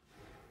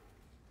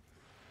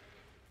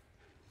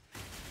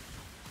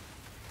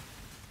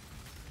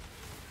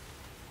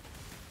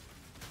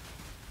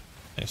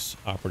 Nice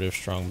operative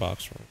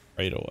strongbox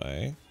right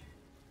away.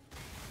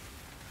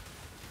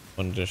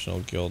 1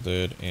 additional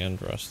gilded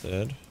and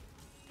rusted.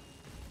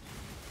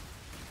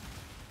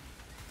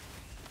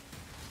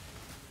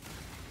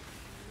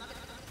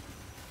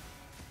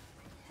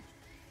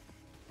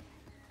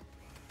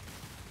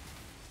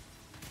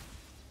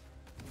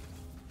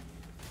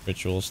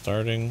 Ritual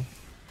starting.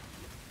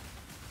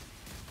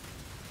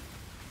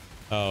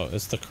 Oh,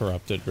 it's the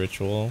corrupted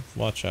ritual.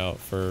 Watch out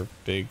for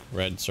big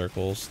red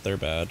circles. They're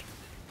bad.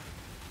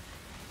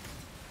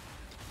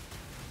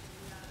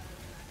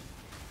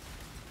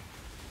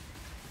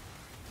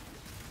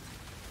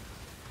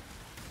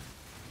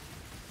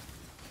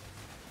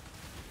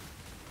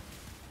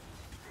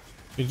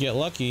 Could get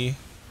lucky.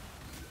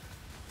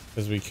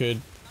 Because we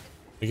could...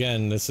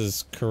 Again, this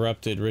is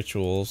corrupted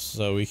rituals,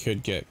 so we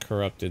could get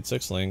corrupted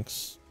 6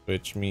 links.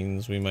 Which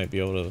means we might be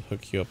able to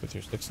hook you up with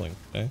your 6 link,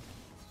 okay?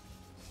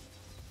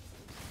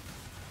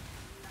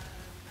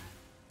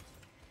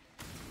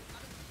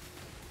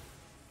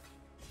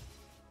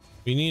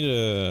 We need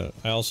to...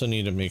 I also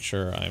need to make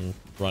sure I'm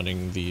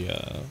running the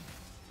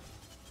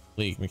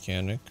league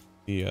mechanic,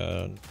 the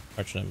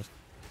arch nemesis.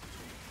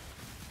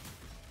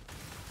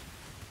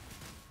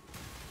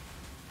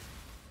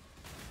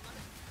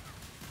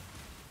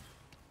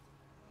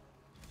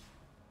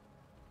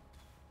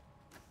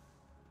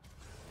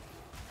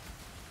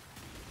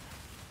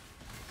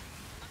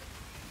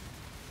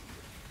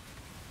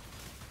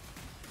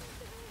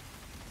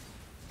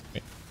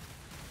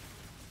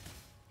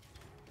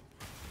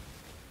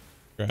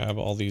 Grab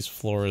all these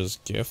Flora's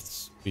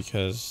gifts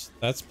because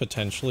that's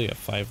potentially a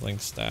 5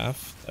 link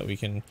staff that we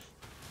can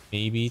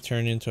maybe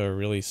turn into a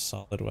really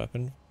solid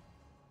weapon.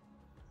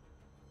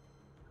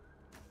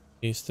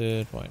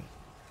 Tasted wine.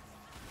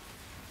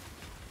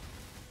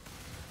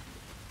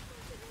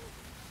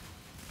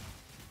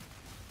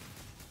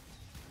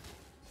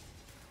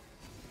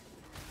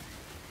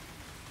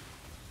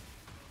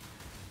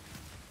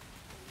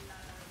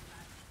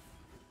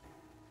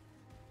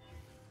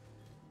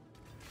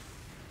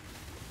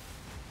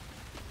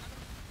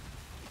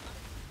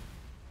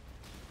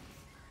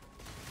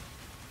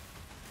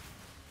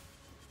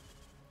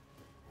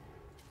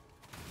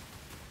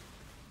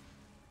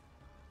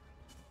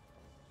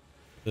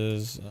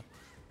 Is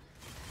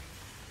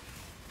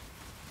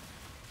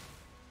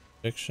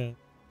addiction.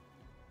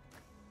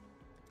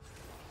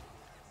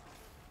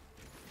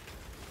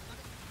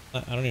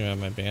 I don't even have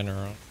my banner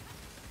on.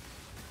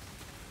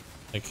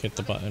 Like hit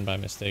the button by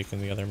mistake in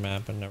the other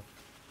map and never.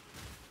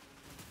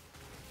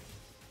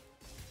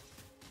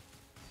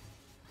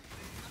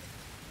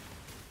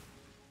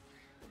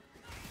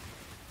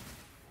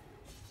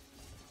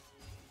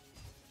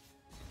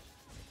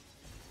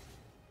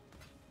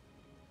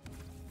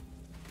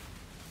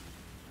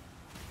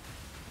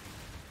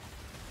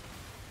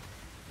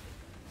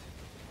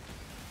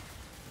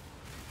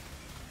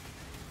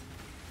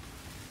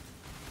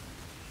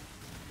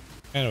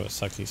 Kind of a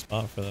sucky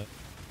spot for that.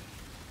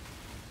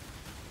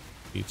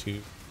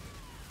 B2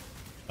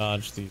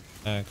 dodge the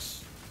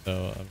attacks,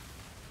 so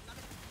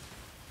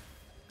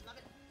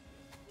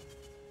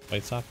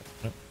white socket.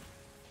 Nope.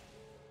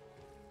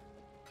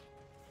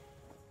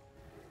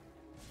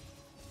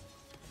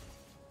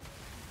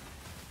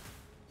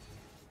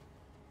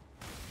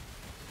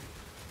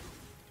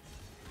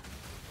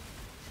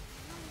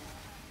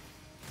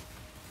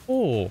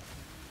 Oh,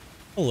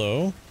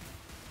 hello.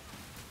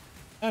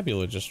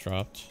 Fabula just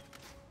dropped.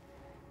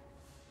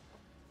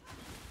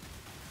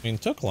 I mean,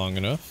 took long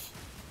enough.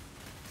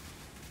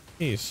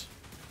 Jeez.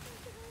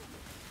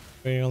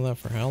 Waiting on that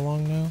for how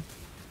long now?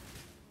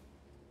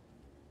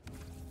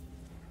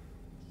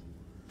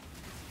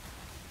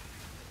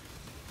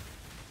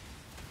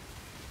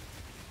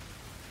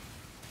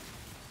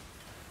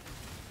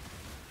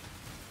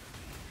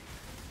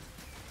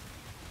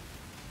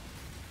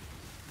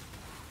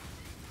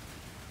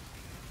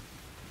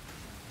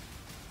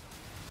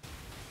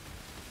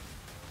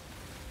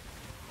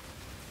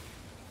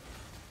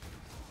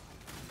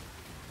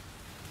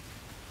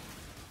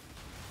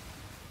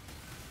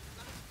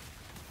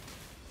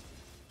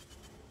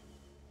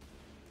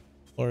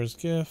 Flora's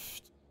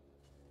gift.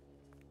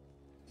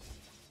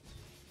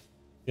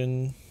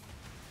 In.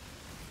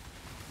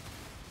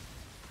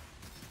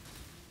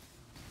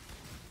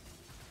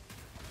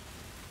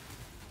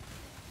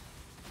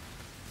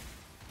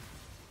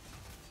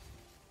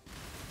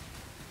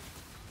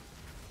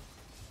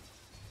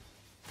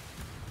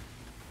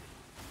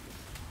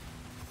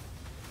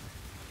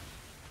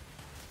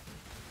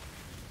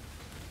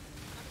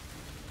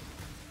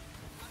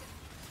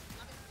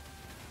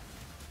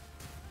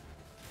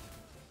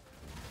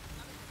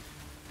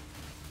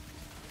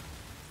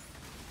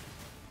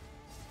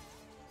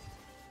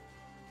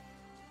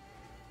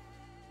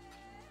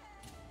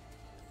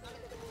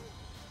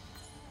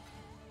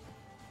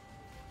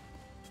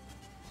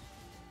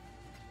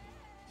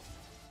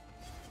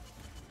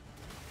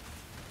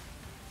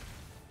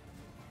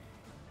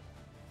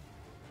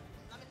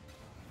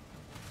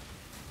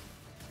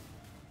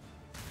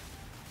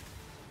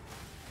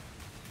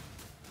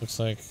 Looks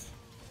like.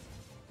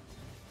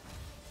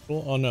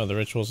 Well, oh no, the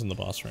ritual's in the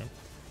boss room.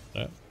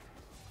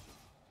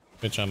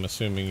 Which I'm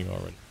assuming you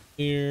already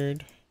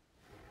cleared.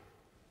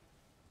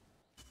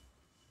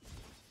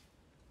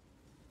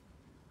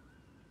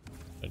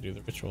 I do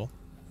the ritual.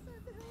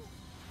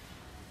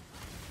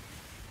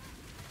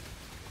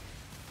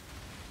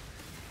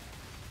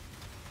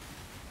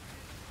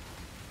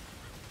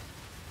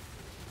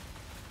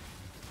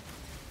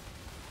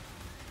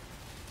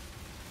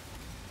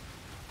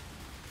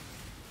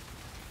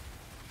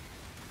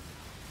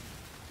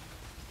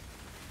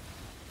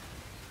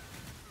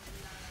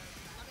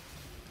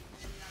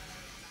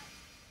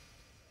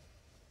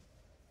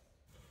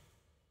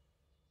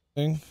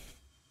 Thing.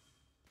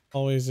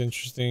 Always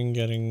interesting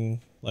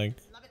getting like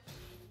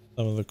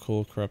some of the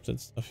cool corrupted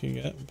stuff you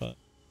get, but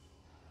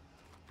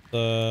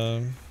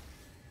the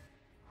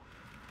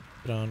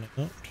get on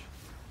a note.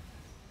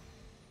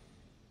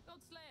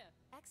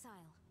 Exile.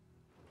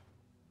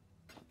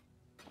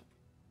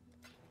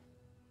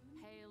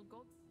 Hail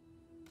gods.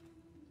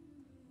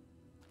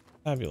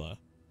 Fabula.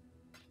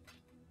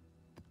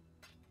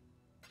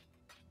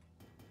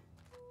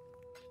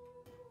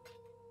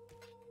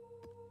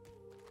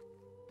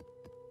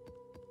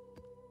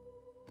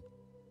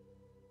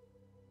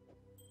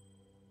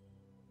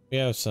 We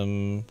have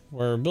some.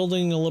 We're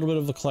building a little bit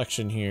of a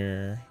collection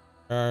here.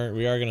 We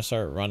are going to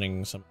start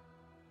running some.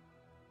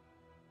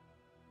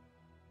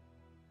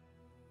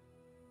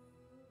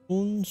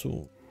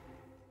 So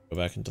go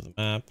back into the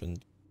map and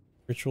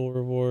ritual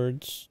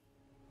rewards.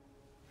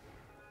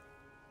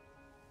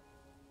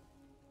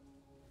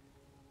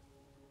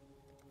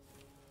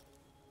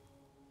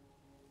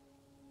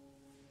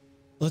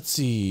 Let's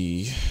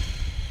see.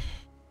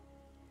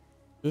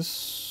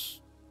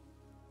 This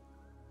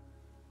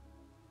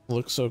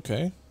looks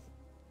okay.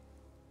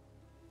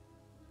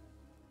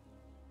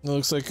 It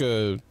looks like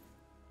a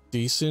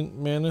decent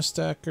mana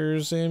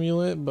stacker's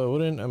amulet, but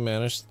wouldn't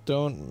a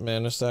don't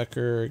mana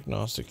stacker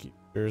agnostic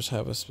users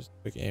have a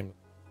specific aim?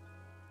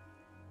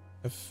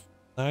 If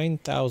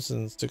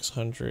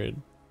 9,600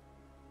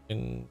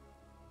 in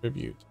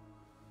tribute,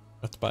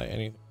 have to buy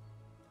anything.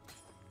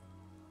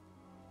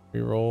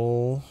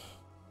 Reroll.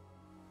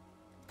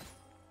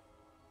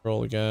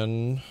 Roll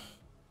again.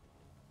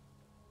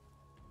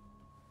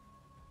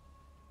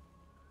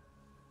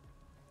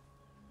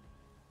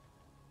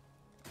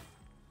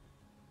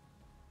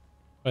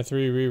 By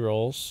 3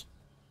 rerolls.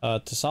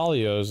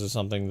 Tesalios is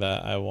something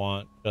that I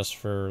want just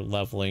for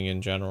leveling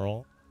in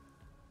general.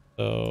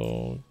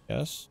 So,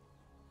 yes.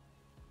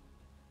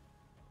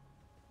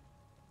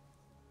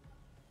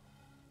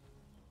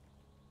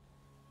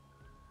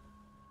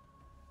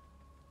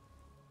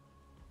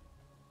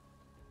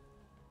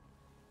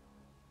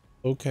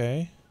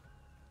 Okay.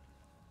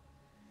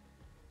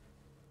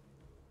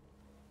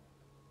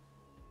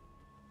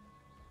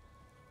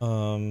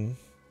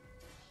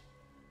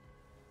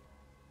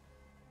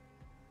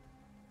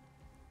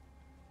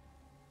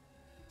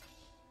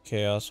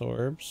 Chaos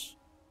orbs.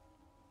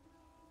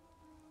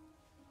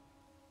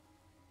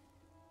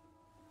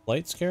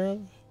 Light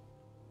scarab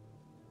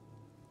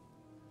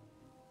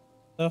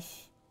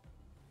stuff.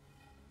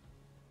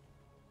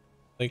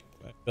 Like,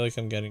 I feel like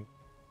I'm getting.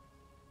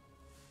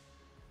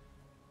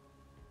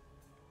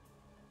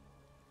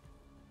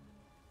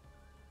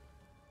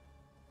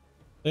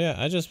 So yeah,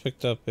 I just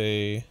picked up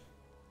a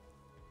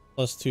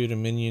 +2 to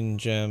minion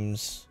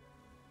gems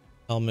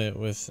helmet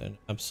with an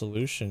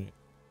absolution.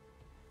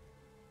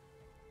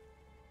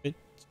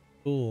 It's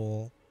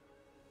cool.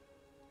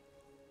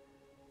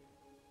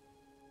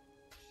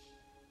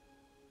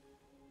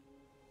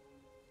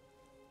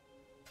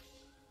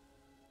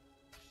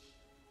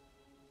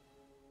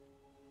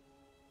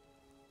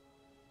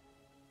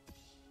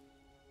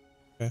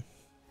 Okay.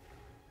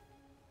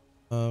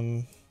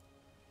 I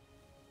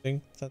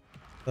think that's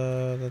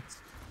okay.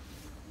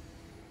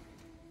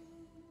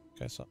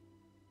 So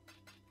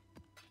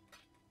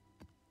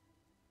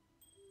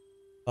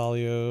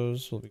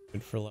Talios will be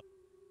good for level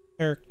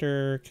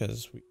character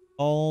because we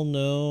all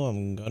know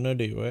I'm gonna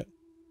do it.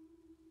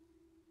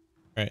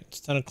 All right, it's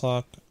 10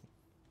 o'clock.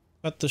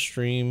 Cut the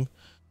stream.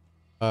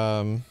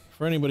 For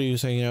anybody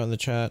who's hanging out in the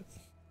chat,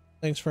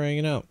 thanks for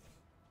hanging out.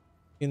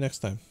 See you next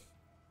time.